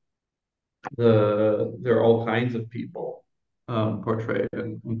there are all kinds of people portrayed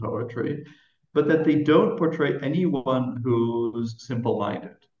in poetry, but that they don't portray anyone who's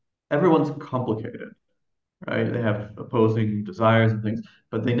simple-minded. Everyone's complicated, right? They have opposing desires and things,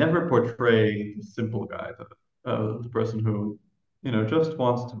 but they never portray the simple guy, the person who, just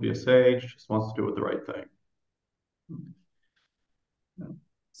wants to be a sage, just wants to do it the right thing.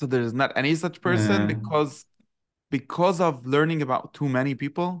 so there's not any such person And because of learning about too many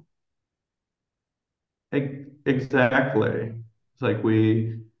people. exactly. It's like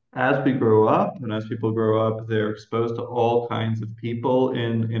as we grow up, and as people grow up, they're exposed to all kinds of people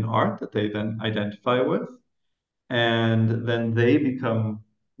in art that they then identify with. And then they become,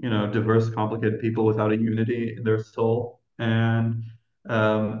 diverse, complicated people without a unity in their soul. And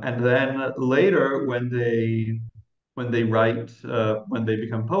then later, when they write, when they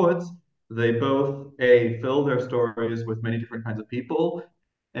become poets, they both A, fill their stories with many different kinds of people,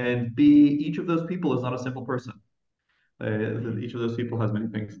 and B, each of those people is not a simple person. Each of those people has many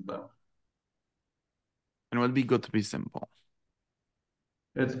things in them. And it would be good to be simple.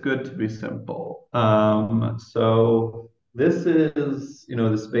 It's good to be simple. So this is,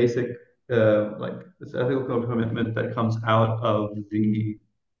 this basic, like this ethical commitment that comes out of the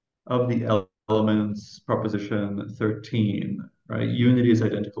elements proposition 13, right? Unity is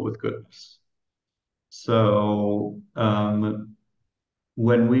identical with goodness. So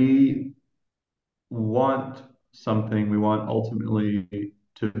when we want something, we want ultimately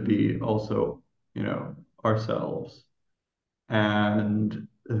to be also, ourselves. And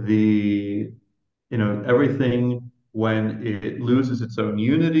everything, when it loses its own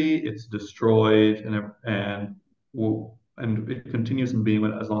unity, it's destroyed, and it continues in being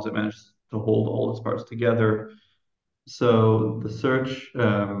as long as it manages to hold all its parts together. So the search,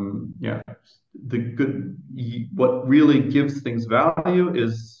 yeah, what really gives things value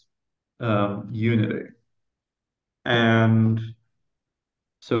is unity. And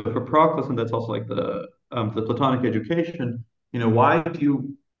so for Proclus, and that's also like the Platonic education, why do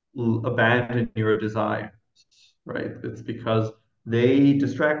you abandon your desires, right? It's because they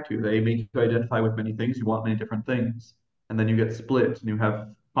distract you. They make you identify with many things. You want many different things, and then you get split and you have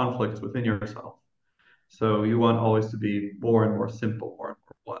conflicts within yourself. So you want always to be more and more simple, more and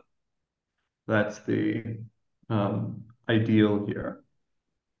more one. That's the ideal here.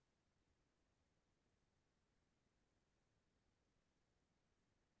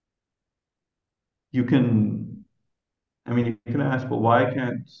 You can I mean, you can ask, well,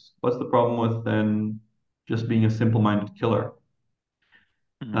 what's the problem with then just being a simple-minded killer?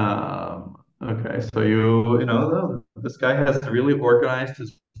 Hmm. Okay, so this guy has really organized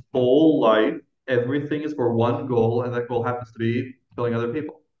his whole life. Everything is for one goal, and that goal happens to be killing other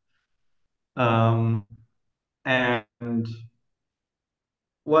people. Um, and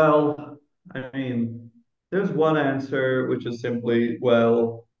Well, I mean, there's one answer, which is simply,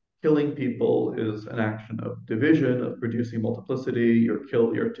 well, killing people is an action of division, of producing multiplicity.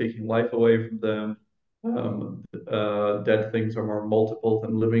 You're taking life away from them. Dead things are more multiple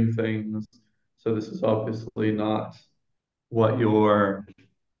than living things. So this is obviously not what you're,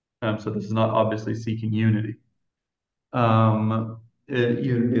 so this is not obviously seeking unity.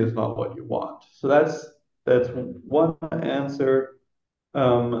 Unity is not what you want. So that's one answer.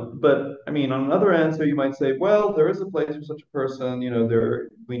 But I mean, on another answer, you might say, well, there is a place for such a person. There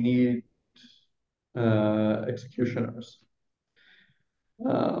we need. executioners.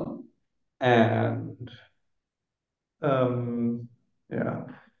 Um, and um, yeah,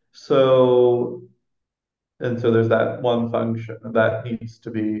 so so there's that one function that needs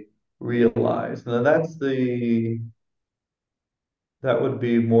to be realized. And then that would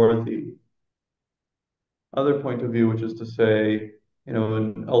be more the other point of view, which is to say,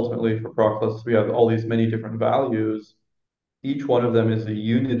 and ultimately for Proclus, we have all these many different values. Each one of them is a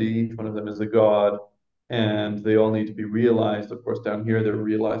unity, each one of them is a God, and they all need to be realized. Of course, down here, they're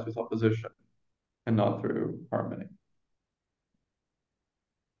realized with opposition and not through harmony.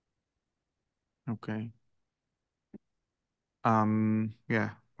 Okay.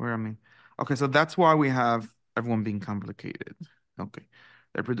 Yeah, where am I? Okay, so that's why we have everyone being complicated. Okay.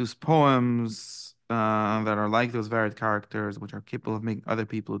 They produce poems that are like those varied characters, which are capable of making other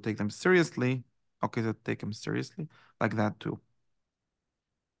people who take them seriously. Okay, so take them seriously, like that too.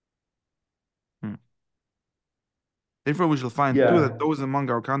 Hmm. Therefore, we shall find too that Yeah, those among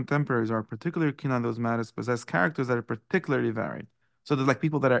our contemporaries who are particularly keen on those matters possess characters that are particularly varied. So there's like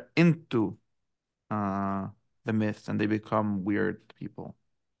people that are into uh, the myths and they become weird people.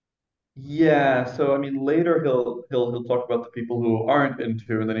 yeah. So I mean, later he'll talk about the people who aren't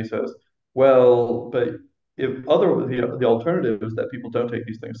into, and then he says, well, but if the alternative is that people don't take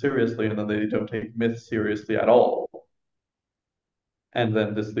these things seriously, and then they don't take myths seriously at all, and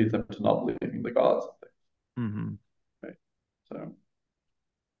then this leads them to not believing the gods and things, Hmm. right? So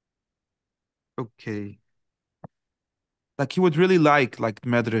Okay. Like he would really like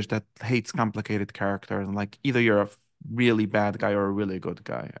Medrish that hates complicated characters and like either you're a really bad guy or a really good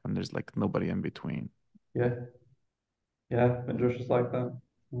guy, and there's like nobody in between. yeah, yeah, and just like that.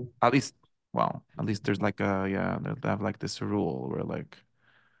 At least, well, at least there's like a yeah, they have like this rule where like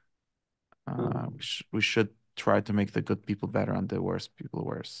Mm. we should try to make the good people better and the worst people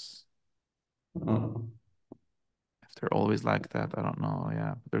worse. Mm. If they're always like that, I don't know.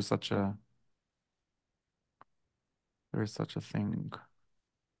 Yeah, there's such a thing,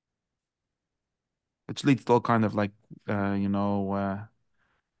 which leads to all kind of like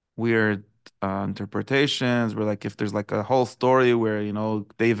weird interpretations where like if there's like a whole story where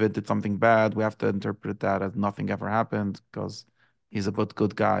David did something bad, we have to interpret that as nothing ever happened because he's a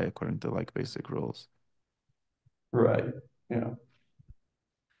good guy according to like basic rules. Right. Yeah.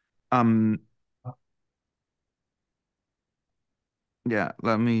 um yeah,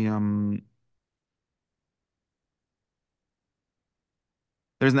 let me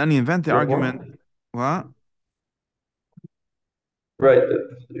there's an any event the You have argument. more? What? Right.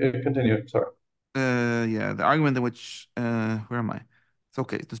 Continue. Sorry. Yeah, the argument in which where am I? It's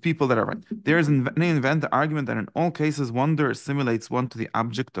okay. There's people that are right. There is an invent the argument that in all cases wonder assimilates one to the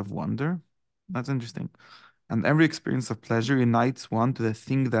object of wonder. That's interesting. And every experience of pleasure unites one to the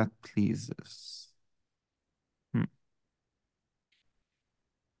thing that pleases. Hmm.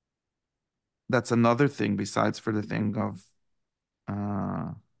 That's another thing besides for the thing of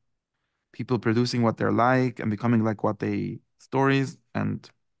uh, people producing what they're like and becoming like what they stories and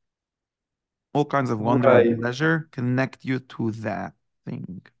all kinds of wonder and Right. pleasure connect you to that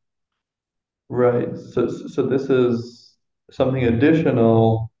thing. Right. So this is something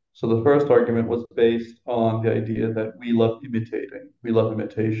additional. So the first argument was based on the idea that we love imitating, we love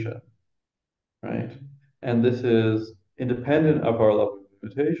imitation, right? And this is independent of our love of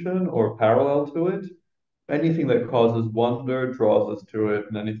imitation or parallel to it. Anything that causes wonder draws us to it,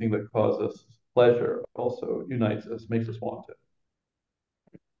 and anything that causes pleasure also unites us, makes us want it.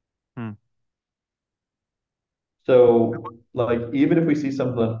 Hmm. So, like, even if we see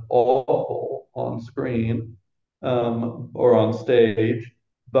something awful on screen or on stage,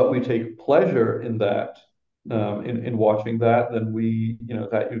 but we take pleasure in that, in watching that, then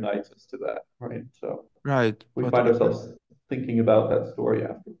that unites us to that, right? So Right, we but find ourselves thinking about that story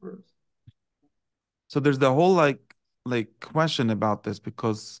afterwards. so there's the whole like question about this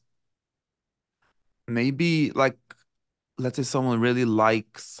because maybe like let's say someone really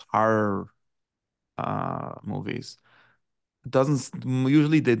likes horror movies. Doesn't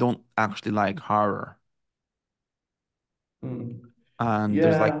usually they don't actually like horror. Mm. And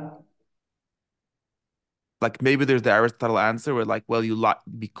there's Yeah, like maybe there's the Aristotle answer where like, well, you like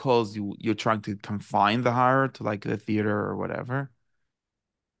because you're trying to confine the horror to like the theater or whatever.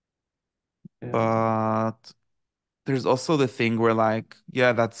 yeah, But there's also the thing where like,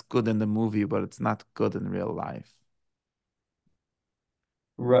 yeah, that's good in the movie, but it's not good in real life.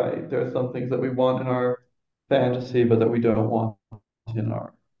 right. There are some things that we want in our fantasy, but that we don't want in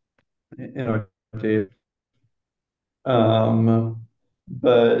our day.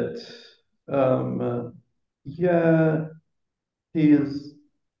 But yeah, he is.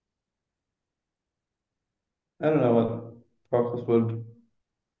 I don't know what Proclus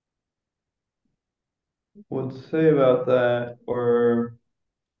would say about that, or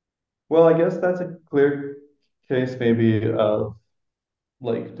well, I guess that's a clear case maybe of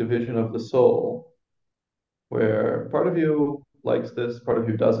like division of the soul, where part of you likes this, part of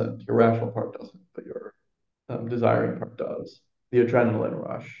you doesn't. Your rational part doesn't, but your desiring part does. The adrenaline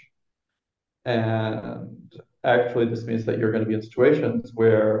rush. And actually, this means that you're going to be in situations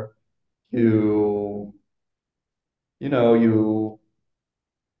where you, you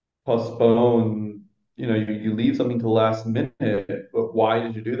postpone, you leave something to the last minute. But why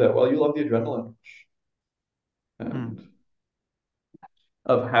did you do that? Well, you love the adrenaline rush Hmm. and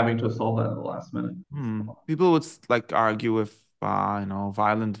of having to solve that at the last minute. People would like argue if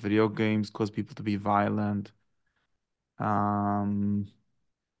violent video games cause people to be violent. Um,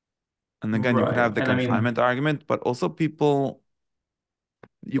 and again, you could Right. have the And I confinement mean, argument, but also people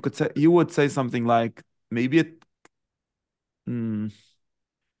you would say something like maybe it mm,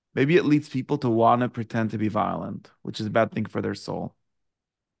 maybe it leads people to want to pretend to be violent, which is a bad thing for their soul.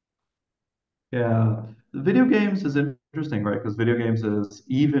 yeah, the video games is interesting, right? Because video games is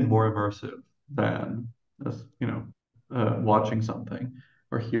even more immersive than just, watching something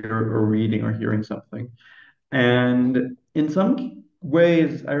or reading or hearing something. And in some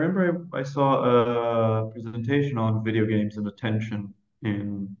ways, I remember I saw a presentation on video games and attention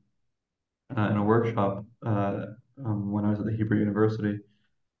in a workshop when I was at the Hebrew University.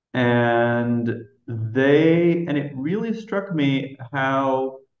 And it really struck me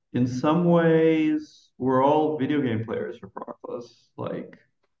how, in some ways, we're all video game players for Proclus. Like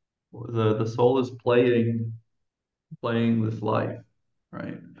the soul is playing this life,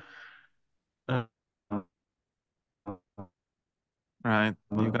 right? Uh, Right.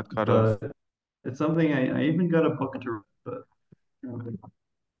 You got cut off. but it's something I even got a book to, but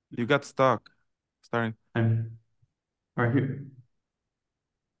You got stuck. Sorry. I'm. Are you?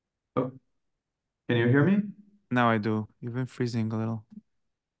 Oh, can you hear me? Now I do. You've been freezing a little.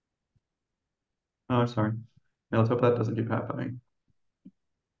 Oh, sorry. Yeah, let's hope that doesn't keep happening.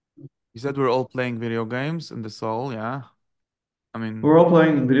 You said we're all playing video games in the soul, yeah? I mean, We're all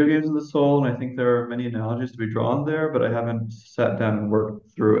playing video games in the soul, and I think there are many analogies to be drawn there, but I haven't sat down and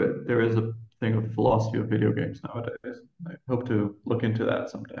worked through it. There is a thing of philosophy of video games nowadays. I hope to look into that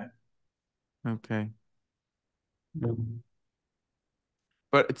someday. okay. Mm.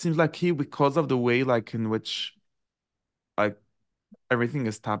 But it seems like because of the way like in which like everything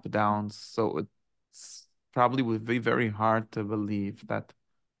is top down, so it's probably would be very hard to believe that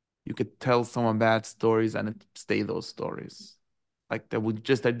you could tell someone bad stories and it stay those stories. Like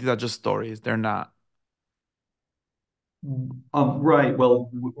these are just stories. They're not. Right. Well,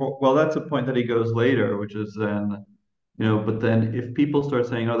 that's a point that he goes later, which is then, but then if people start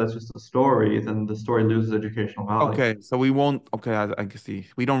saying, "Oh, that's just a story," then the story loses educational value. Okay, so we won't. Okay, I can see.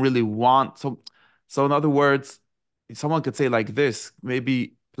 We don't really want. So in other words, someone could say like this: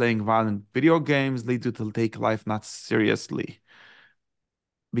 maybe playing violent video games lead you to take life not seriously.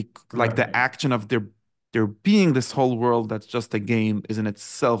 Like the Right. action of there being this whole world that's just a game is in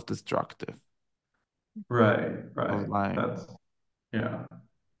itself destructive. Right. So Right. like, That's yeah.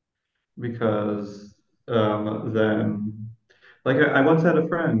 Because then, like I once had a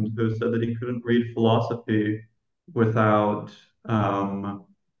friend who said that he couldn't read philosophy without um,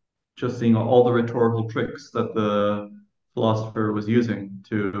 just seeing all the rhetorical tricks that the philosopher was using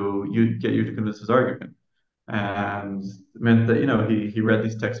to get you to convince his argument, and it meant that he read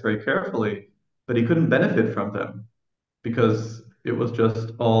these texts very carefully, but he couldn't benefit from them because it was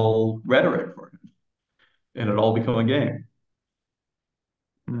just all rhetoric for him, and it all become a game.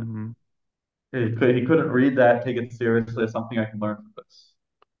 mhm, He couldn't read that, take it seriously as something I can learn from this.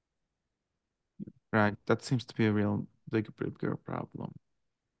 right. That seems to be a real bigger problem.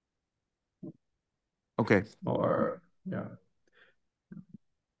 Okay, Or yeah,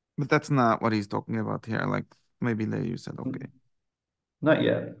 but that's not what he's talking about here. Like maybe later you said okay. not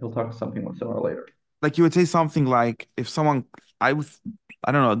yet. He'll talk something similar later. Like you would say something like if someone I would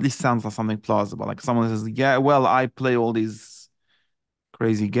I don't know, at least sounds like something plausible. Like someone says, yeah, well, I play all these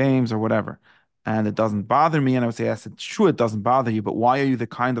crazy games or whatever, and it doesn't bother me. And I would say, yes, it's true, it doesn't bother you, but why are you the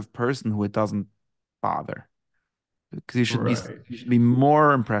kind of person who it doesn't bother? Because Right. you should be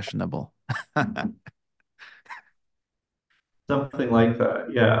more impressionable. Something like that.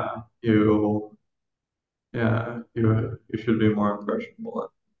 You should be more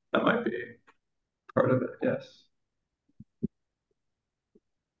impressionable. That might be part of it. Yes.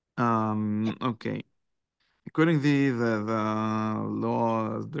 Okay. According to the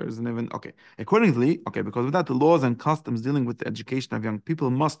laws, there isn't even okay. Accordingly, okay, because of that, the laws and customs dealing with the education of young people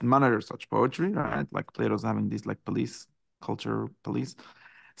must monitor such poetry, right? Like Plato's having these like police, culture police,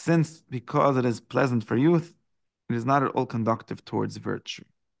 since because it is pleasant for youth, it is not at all conductive towards virtue.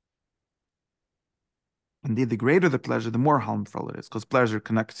 Indeed, the greater the pleasure, the more harmful it is, because pleasure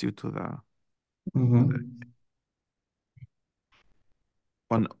connects you to the Hmm.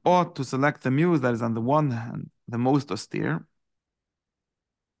 one ought to select the muse that is on the one hand the most austere,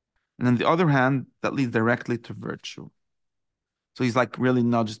 and on the other hand, that leads directly to virtue. So he's like really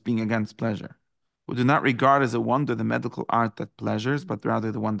not just being against pleasure. We do not regard as a wonder the medical art that pleasures, but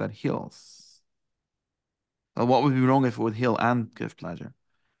rather the one that heals. Well, what would be wrong if it would heal and give pleasure?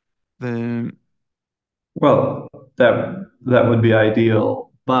 The Well, that would be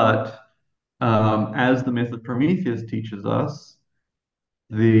ideal, but as the myth of Prometheus teaches us,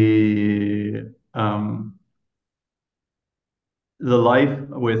 the life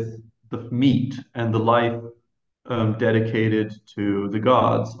with the meat and the life dedicated to the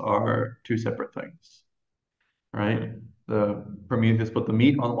gods are two separate things, right? The Prometheus put the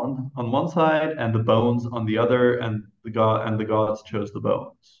meat on one side and the bones on the other, and the gods chose the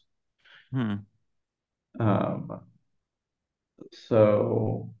bones. hmm, Um,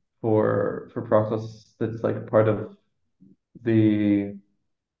 so for Proclus, it's like part of the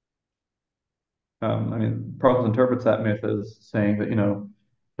I mean, Proclus interprets that myth as saying that,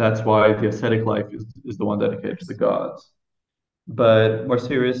 that's why the ascetic life is the one dedicated to the yes. gods. But more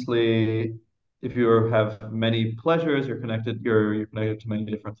seriously, if you have many pleasures, you're connected to many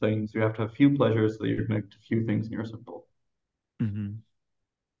different things. You have to have few pleasures so that you're connected to few things in your symbol. Hmm.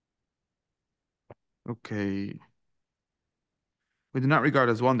 Okay. We do not regard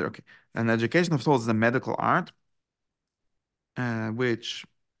as wonder. Okay. And education of souls is a medical art, which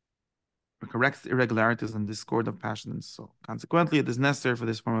corrects irregularities and discord of passion and soul. Consequently, it is necessary for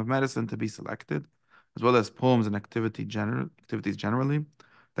this form of medicine to be selected, as well as poems and activities generally,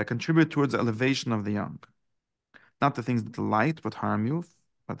 that contribute towards the elevation of the young. Not the things that delight but harm you,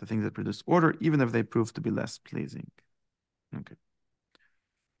 but the things that produce order, even if they prove to be less pleasing. Okay.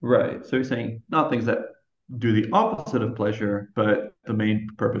 Right. So you're saying not things that do the opposite of pleasure, but the main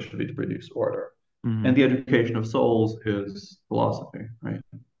purpose should be to produce order. And Hmm. the education of souls is philosophy, right?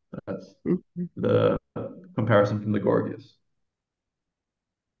 That's the comparison from the Gorgias.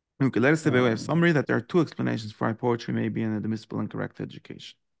 Okay, let us say by way of Um, summary that there are two explanations for why poetry may be an admissible and correct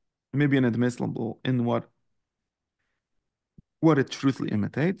education. It may be inadmissible in what it truthfully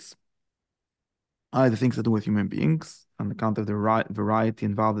imitates, either things to do with human beings on account of the variety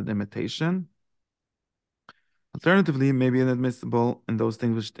involved in imitation. Alternatively, it may be inadmissible in those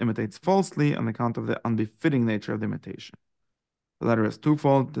things which it imitates falsely on account of the unbefitting nature of the imitation. The latter is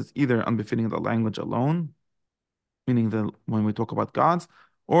twofold. It is either unbefitting the language alone, meaning that when we talk about gods,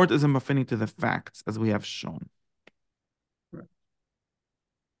 or it is unbefitting to the facts, as we have shown.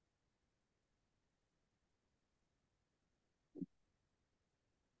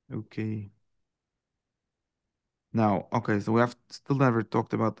 Okay. Now, okay, so we have still never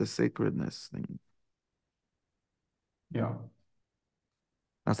talked about the sacredness thing. yeah.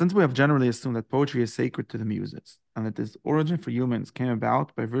 Now, since we have generally assumed that poetry is sacred to the Muses, and that its origin for humans came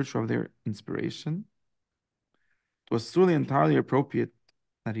about by virtue of their inspiration, it was truly entirely appropriate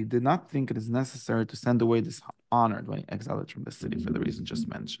that he did not think it is necessary to send away this honored when he exiled it from the city for the reason just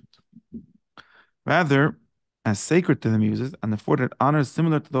mentioned. Rather, as sacred to the Muses and afforded honors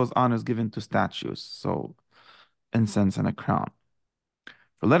similar to those honors given to statues, so incense and a crown.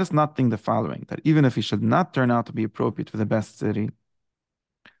 For let us not think the following, that even if he should not turn out to be appropriate for the best city,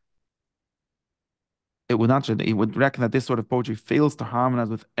 it would not, he would reckon that this sort of poetry fails to harmonize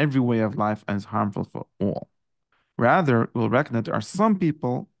with every way of life and is harmful for all. Rather, we'll reckon that there are some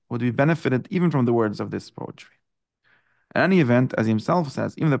people who would be benefited even from the words of this poetry. In any event, as he himself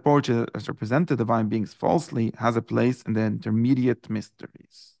says, even the poetry that has represented divine beings falsely has a place in the intermediate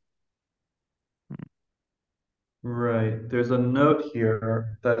mysteries. Right. There's a note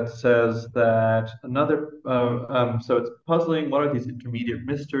here that says that so it's puzzling. What are these intermediate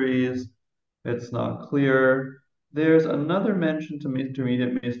mysteries? It's not clear. There's another mention to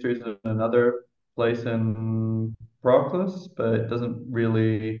intermediate mysteries in another place in Proclus, but it doesn't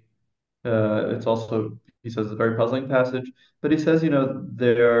really it's also, he says, a very puzzling passage. But he says,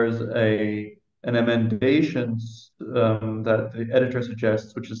 there's an emendation that the editor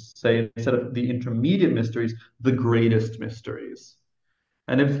suggests, which is say instead of the intermediate mysteries, the greatest mysteries.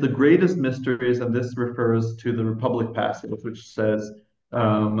 And if the greatest mysteries, and this refers to the Republic passage, which says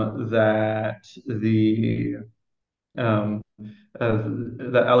that Um,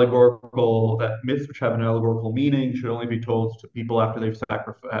 that allegorical, that myths which have an allegorical meaning should only be told to people after they've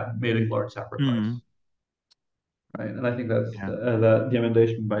made a large Hmm. sacrifice, right? And I think that's Yeah. the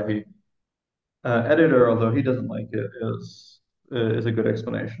emendation by the editor, although he doesn't like it, is a good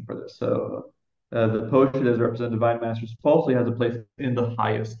explanation for this. So the poetry that is represented divine masters falsely has a place in the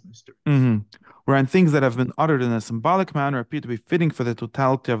highest mysteries. Hmm. Wherein things that have been uttered in a symbolic manner appear to be fitting for the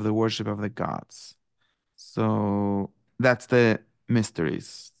totality of the worship of the gods. So that's the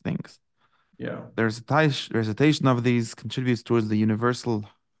mysteries things. Yeah. The recitation of these contributes towards the universal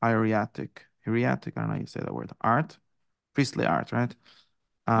hieratic, I don't know how you say that word, art, priestly art, right?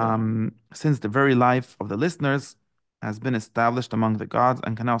 Yeah. Since the very life of the listeners has been established among the gods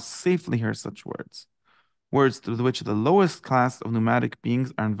and can now safely hear such words, words to which the lowest class of pneumatic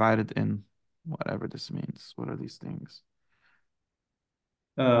beings are invited in, whatever this means. What are these things?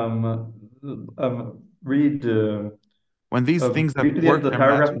 Read When these things have read to the end of worked the their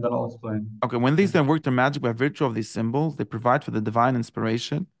paragraph magic, and then I'll explain. okay, when Yeah. these then work their magic by virtue of these symbols, they provide for the divine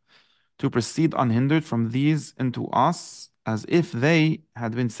inspiration to proceed unhindered from these into us as if they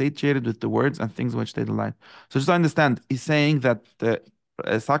had been satiated with the words and things which they delight. So just to understand, he's saying that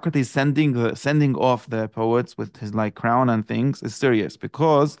Socrates sending off the poets with his like crown and things is serious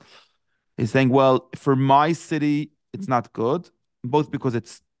because he's saying, well, for my city, it's not good, both because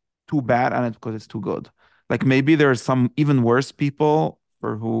it's too bad and because it's too good. Like maybe there are some even worse people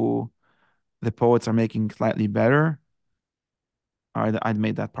for who the poets are making slightly better. I'd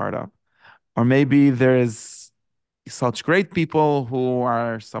made that part up. Or maybe there's such great people who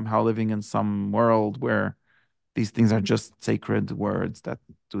are somehow living in some world where these things are just sacred words that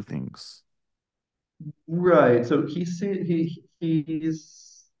do things. Right. So he's saying,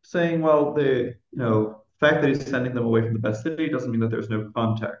 well, the fact that he's sending them away from the best city doesn't mean that there's no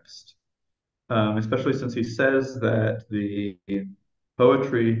context. Especially since he says that the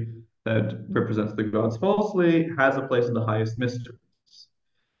poetry that represents the gods falsely has a place in the highest mysteries.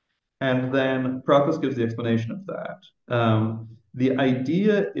 And then Proclus gives the explanation of that. The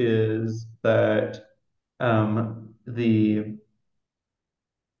idea is that the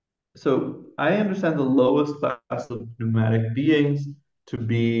so I understand the lowest class of pneumatic beings to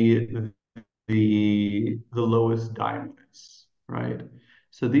be the lowest daimonists, right?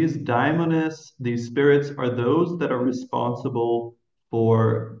 So these daimonists, these spirits, are those that are responsible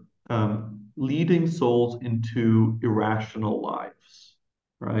for leading souls into irrational lives,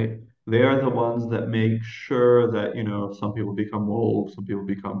 right? They are the ones that make sure that, some people become wolves, some people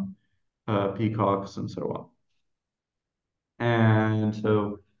become peacocks, and so on. And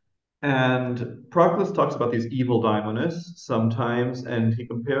so and Proclus talks about these evil daimonists sometimes, and he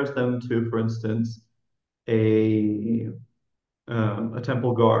compares them to, for instance, a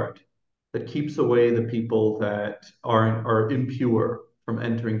temple guard that keeps away the people that are impure from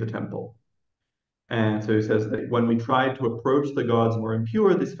entering the temple. And so he says that when we try to approach the gods and we're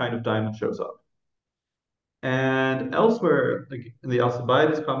impure, this kind of daimon shows up. And elsewhere, like in the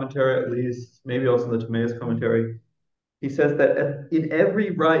Alcibiades commentary, at least, maybe also in the Timaeus commentary, he says that in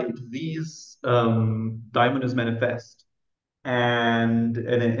every rite, these daimon is manifest. And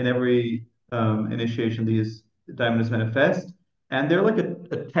in every initiation, these diamonds manifest, and they're like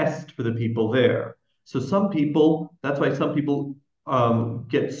a test for the people there. So some people, that's why some people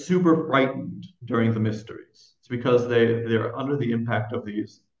get super frightened during the mysteries. It's because they're under the impact of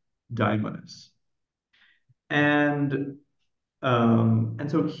these daimones. And and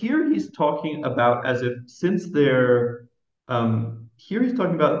so here he's talking about as if since they're here he's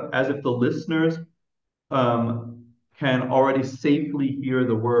talking about as if the listeners um, can already safely hear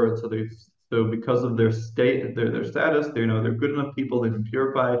the word. So because of their state, their status, they're good enough people, they've been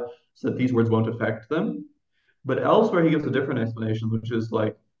purified, so that these words won't affect them. But elsewhere, he gives a different explanation, which is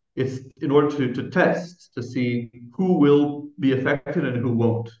like it's in order to test to see who will be affected and who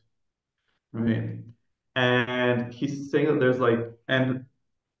won't, right? And he's saying that there's like and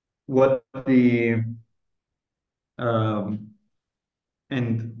what the um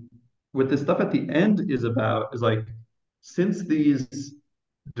and what this stuff at the end is about is like since these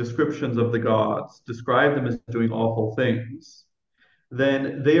descriptions of the gods describe them as doing awful things,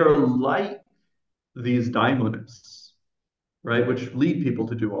 then they are like these daimonists, right? Which lead people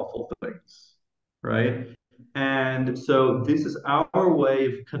to do awful things, right? And so this is our way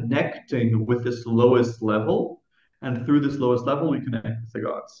of connecting with this lowest level. And through this lowest level, we connect with the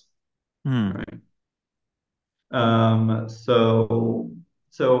gods, Hmm. right? Um, so,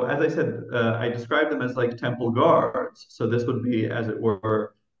 so as I said, I described them as like temple guards. So this would be, as it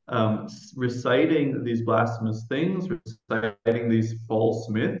were, reciting these blasphemous things, reciting these false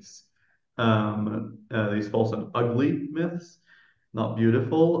myths, these false and ugly myths, not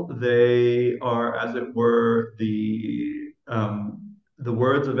beautiful. They are, as it were, the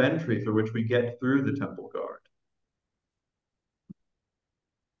words of entry through which we get through the temple guard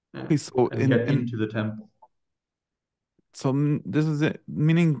Okay, so and get into the temple. this is it,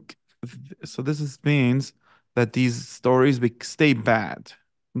 meaning, so this is means that these stories stay bad.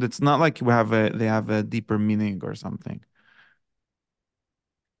 It's not like they have a deeper meaning or something.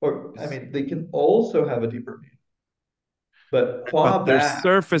 Or, I mean, they can also have a deeper meaning, but But qua their bad,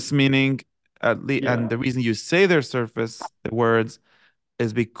 surface meaning, at least, and yeah. the reason you say their surface, the words,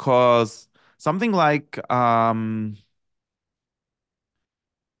 is because something like,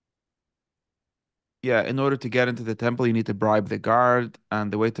 yeah, in order to get into the temple, you need to bribe the guard,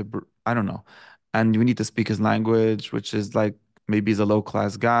 and the way to, I don't know, and you need to speak his language, which is like maybe he's a low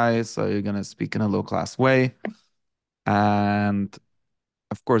class guy, so you're gonna speak in a low class way, and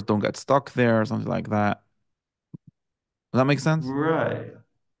of course, don't get stuck there or something like that. Does that make sense? Right.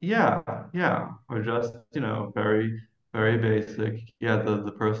 Yeah, yeah. Or just, very, very basic. Yeah,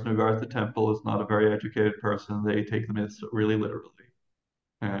 the person who guards the temple is not a very educated person. They take the myths really literally.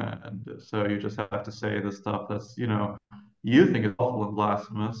 And so you just have to say the stuff that's, you think is awful and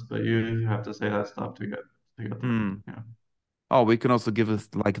blasphemous, but you have to say that stuff to get through. Hmm. Yeah. Oh, we can also give us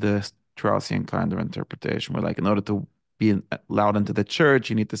like the Straussian kind of interpretation, where like in order to be allowed into the church,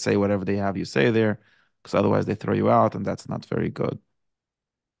 you need to say whatever they have you say there, because otherwise they throw you out, and that's not very good.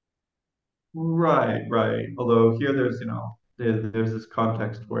 Right, right. Although here there's, there's this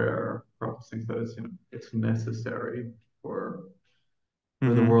context where Proclus thinks that it's necessary for the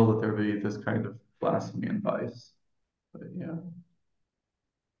Hmm. world that there be this kind of blasphemy and vice. But yeah.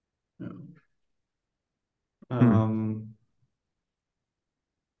 Yeah. Hmm. Um,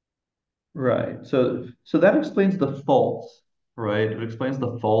 right. So that explains the false, right? It explains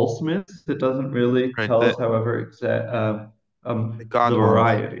the false myths. It doesn't really Right. tell us, however, The God the ones.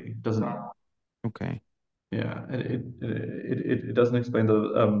 variety. Doesn't Okay. Yeah, it doesn't explain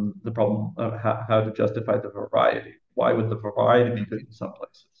the problem of how to justify the variety. Why would the variety be good in some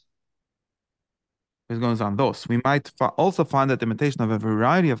places? It goes on those. We might also find that imitation of a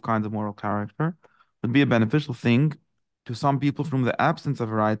variety of kinds of moral character would be a beneficial thing to some people from the absence of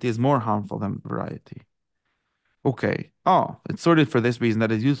variety is more harmful than variety. Okay. Oh, it's sorted for this reason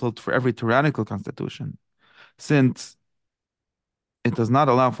that is useful for every tyrannical constitution, since it does not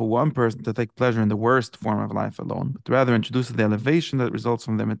allow for one person to take pleasure in the worst form of life alone, but rather introduces the elevation that results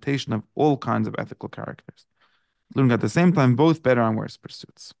from the imitation of all kinds of ethical characters, including at the same time both better and worse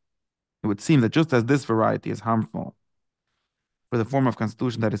pursuits. It would seem that just as this variety is harmful for the form of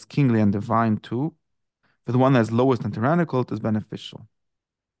constitution that is kingly and divine too, for the one that is lowest and tyrannical, it is beneficial.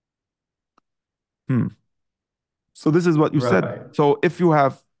 Hmm. So this is what you said. Right. So if you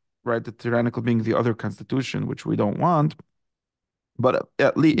have, right, the tyrannical being the other constitution, which we don't want, but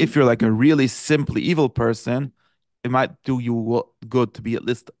at least if you're like a really simply evil person, it might do you good to be at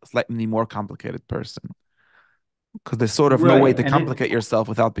least a slightly more complicated person, because there's sort of no way Right. to complicate yourself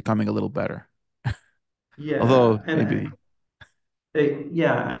without becoming a little better. Yeah, Although maybe.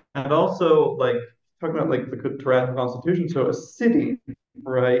 yeah, and also like talking about like the tyrannical constitution. So a city,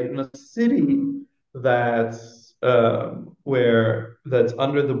 right, in a city that's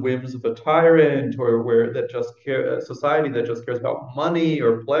under the whims of a tyrant, or where that just care a society that just cares about money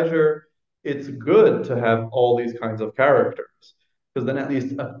or pleasure. It's good to have all these kinds of characters, because then at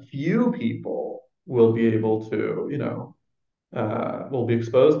least a few people will be able to, will be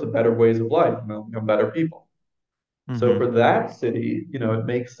exposed to better ways of life, become better people. So Hmm. for that city, it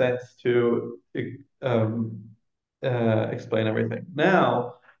makes sense to um, explain everything.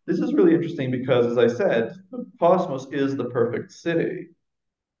 Now, this is really interesting because, as I said, the cosmos is the perfect city,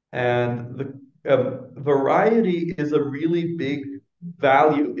 and the variety is a really big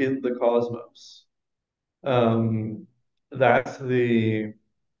value in the cosmos. Um, that's the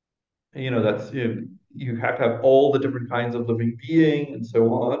that's you have to have all the different kinds of living being and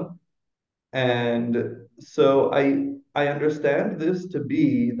so on. And so I understand this to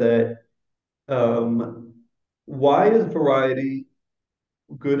be that um, why is variety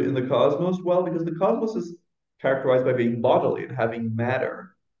good in the cosmos? Well, because the cosmos is characterized by being bodily and having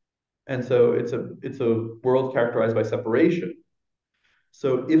matter. And so it's a world characterized by separation.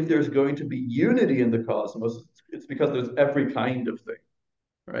 So if there's going to be unity in the cosmos, it's because there's every kind of thing,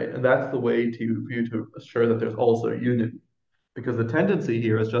 right? And that's the way for you to assure that there's also unity. Because the tendency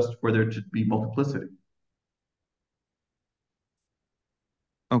here is just for there to be multiplicity.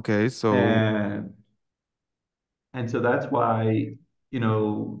 Okay, so And and so that's why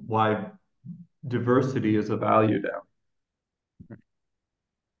diversity is a value now.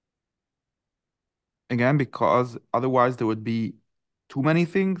 again, because otherwise there would be too many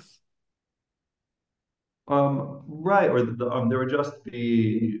things. Right, or there would just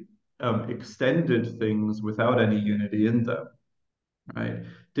be extended things without any unity in them, right?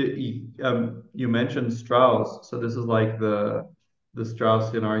 You mentioned Strauss, so this is like the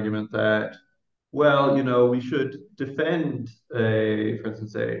Straussian argument that, well, we should defend for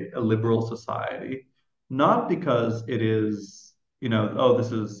instance, a liberal society, not because it is, oh,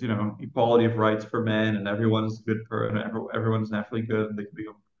 this is, equality of rights for men and everyone's good and everyone's naturally good and they can be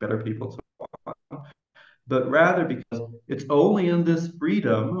better people, but rather because it's only in this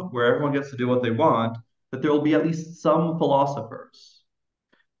freedom where everyone gets to do what they want that there will be at least some philosophers.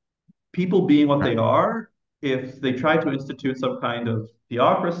 People being what Right. they are, if they try to institute some kind of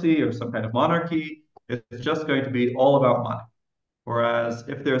theocracy or some kind of monarchy, it's just going to be all about money. Whereas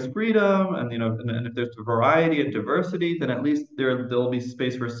if there's freedom and and if there's variety and diversity, then at least there'll be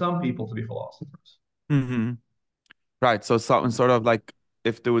space for some people to be philosophers. Hmm. Right. So something sort of like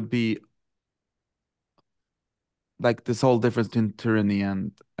if there would be like this whole difference between tyranny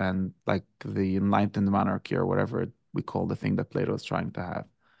and like the enlightened monarchy or whatever we call the thing that Plato is trying to have.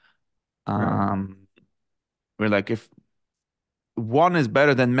 Right. We're like if one is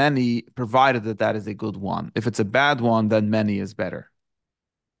better than many, provided that that is a good one. If it's a bad one, then many is better.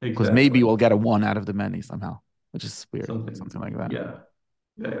 Because maybe Exactly. we'll get a one out of the many somehow, which is weird. Something. Something like that. Yeah.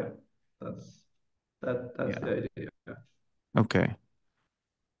 Yeah. Yeah. That's that's Yeah. the idea. Okay.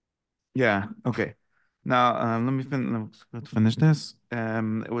 Yeah. Okay. Now, let me let's finish this.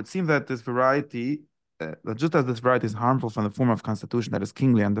 It would seem that this variety, that just as this variety is harmful from the form of constitution that is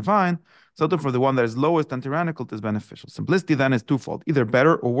kingly and divine, so too for the one that is lowest and tyrannical is beneficial. Simplicity then is twofold, either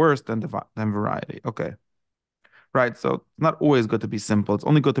better or worse than variety. Okay. Right. So it's not always good to be simple. It's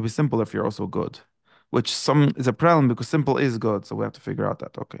only good to be simple if you're also good, which some is a problem because simple is good. So we have to figure out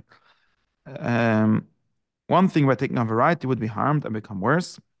that. Okay. Um, one thing by taking on variety would be harmed and become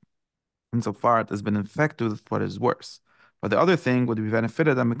worse, insofar it has been infected with what is worse. But the other thing would be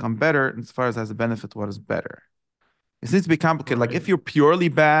benefited and become better insofar as it has a benefit what is better. It seems to be complicated. Like Right. if you're purely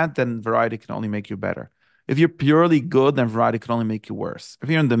bad, then variety can only make you better. If you're purely good, then variety can only make you worse. If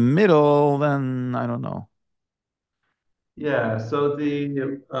you're in the middle, then I don't know. Yeah. So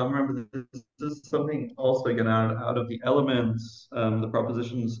remember this is something also again out of the elements, the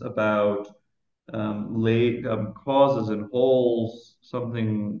propositions about late causes and wholes,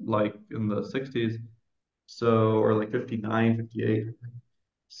 something like in the 60s. So or like 59, 58.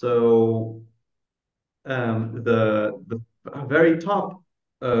 So the very top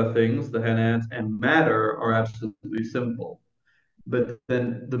things, the Henans and matter, are absolutely simple. But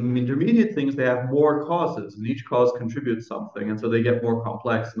then the intermediate things, they have more causes, and each cause contributes something, and so they get more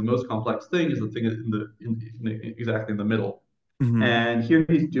complex. And the most complex thing is the thing exactly in the middle. Hmm. And here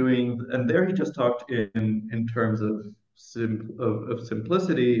he's doing, and there he just talked in terms of of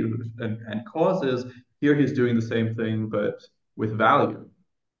simplicity and causes. Here he's doing the same thing, but with value.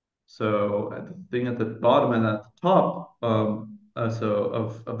 So at the thing at the bottom and at the top, so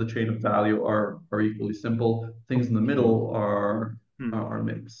of the chain of value are equally simple. Things in the Okay. middle Hmm. are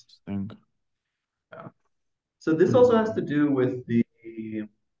mixed. Interesting. Yeah. So this also has to Hmm. do with the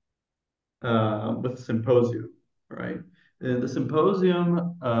symposium, right? In the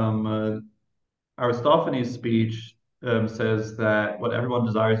symposium, Aristophanes' speech says that what everyone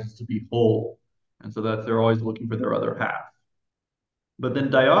desires is to be whole, and so that they're always looking for their other half. But then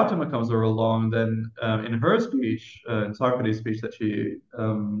Diotima comes along, then in her speech, in Socrates' speech that she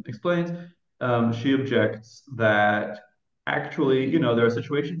explains, she objects that actually, there are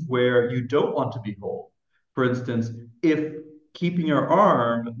situations where you don't want to be whole. For instance, if keeping your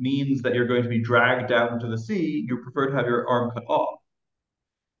arm means that you're going to be dragged down to the sea, you prefer to have your arm cut off.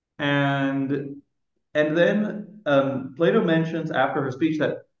 And and then Plato mentions after her speech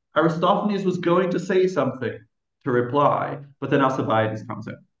that Aristophanes was going to say something to reply, but then Alcibiades comes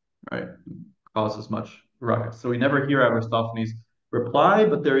in, right? Causes much ruckus. So we never hear Aristophanes reply,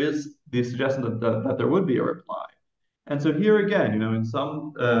 but there is the suggestion that there would be a reply. And so here again, in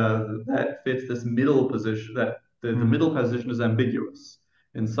some that fits this middle position, that the Hmm. middle position is ambiguous.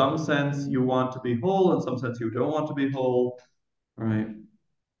 In some sense, you want to be whole, in some sense, you don't want to be whole, right?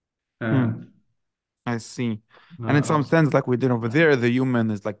 Hmm. And I see. And in some uh, sense, like we did over there, the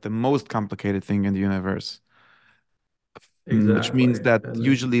human is like the most complicated thing in the universe. Which exactly. means that And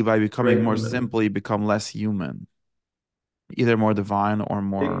usually it's by right becoming in more the middle. simple, you become less human, either more divine or E-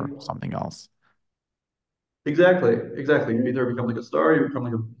 more something else. Exactly, exactly. You either become like a star, or you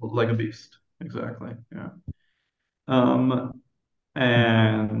become like a beast. Exactly. Yeah. Um, Hmm.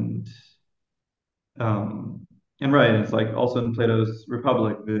 and um, and right, it's like also in Plato's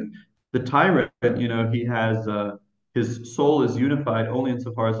Republic, the tyrant, he has his soul is unified only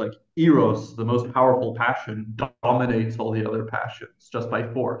insofar as like eros, the most powerful passion, dominates all the other passions just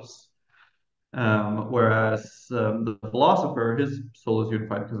by force. Whereas the philosopher, his soul is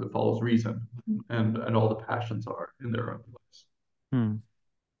unified because it follows reason, and all the passions are in their own place.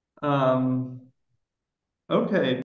 Hmm. Okay,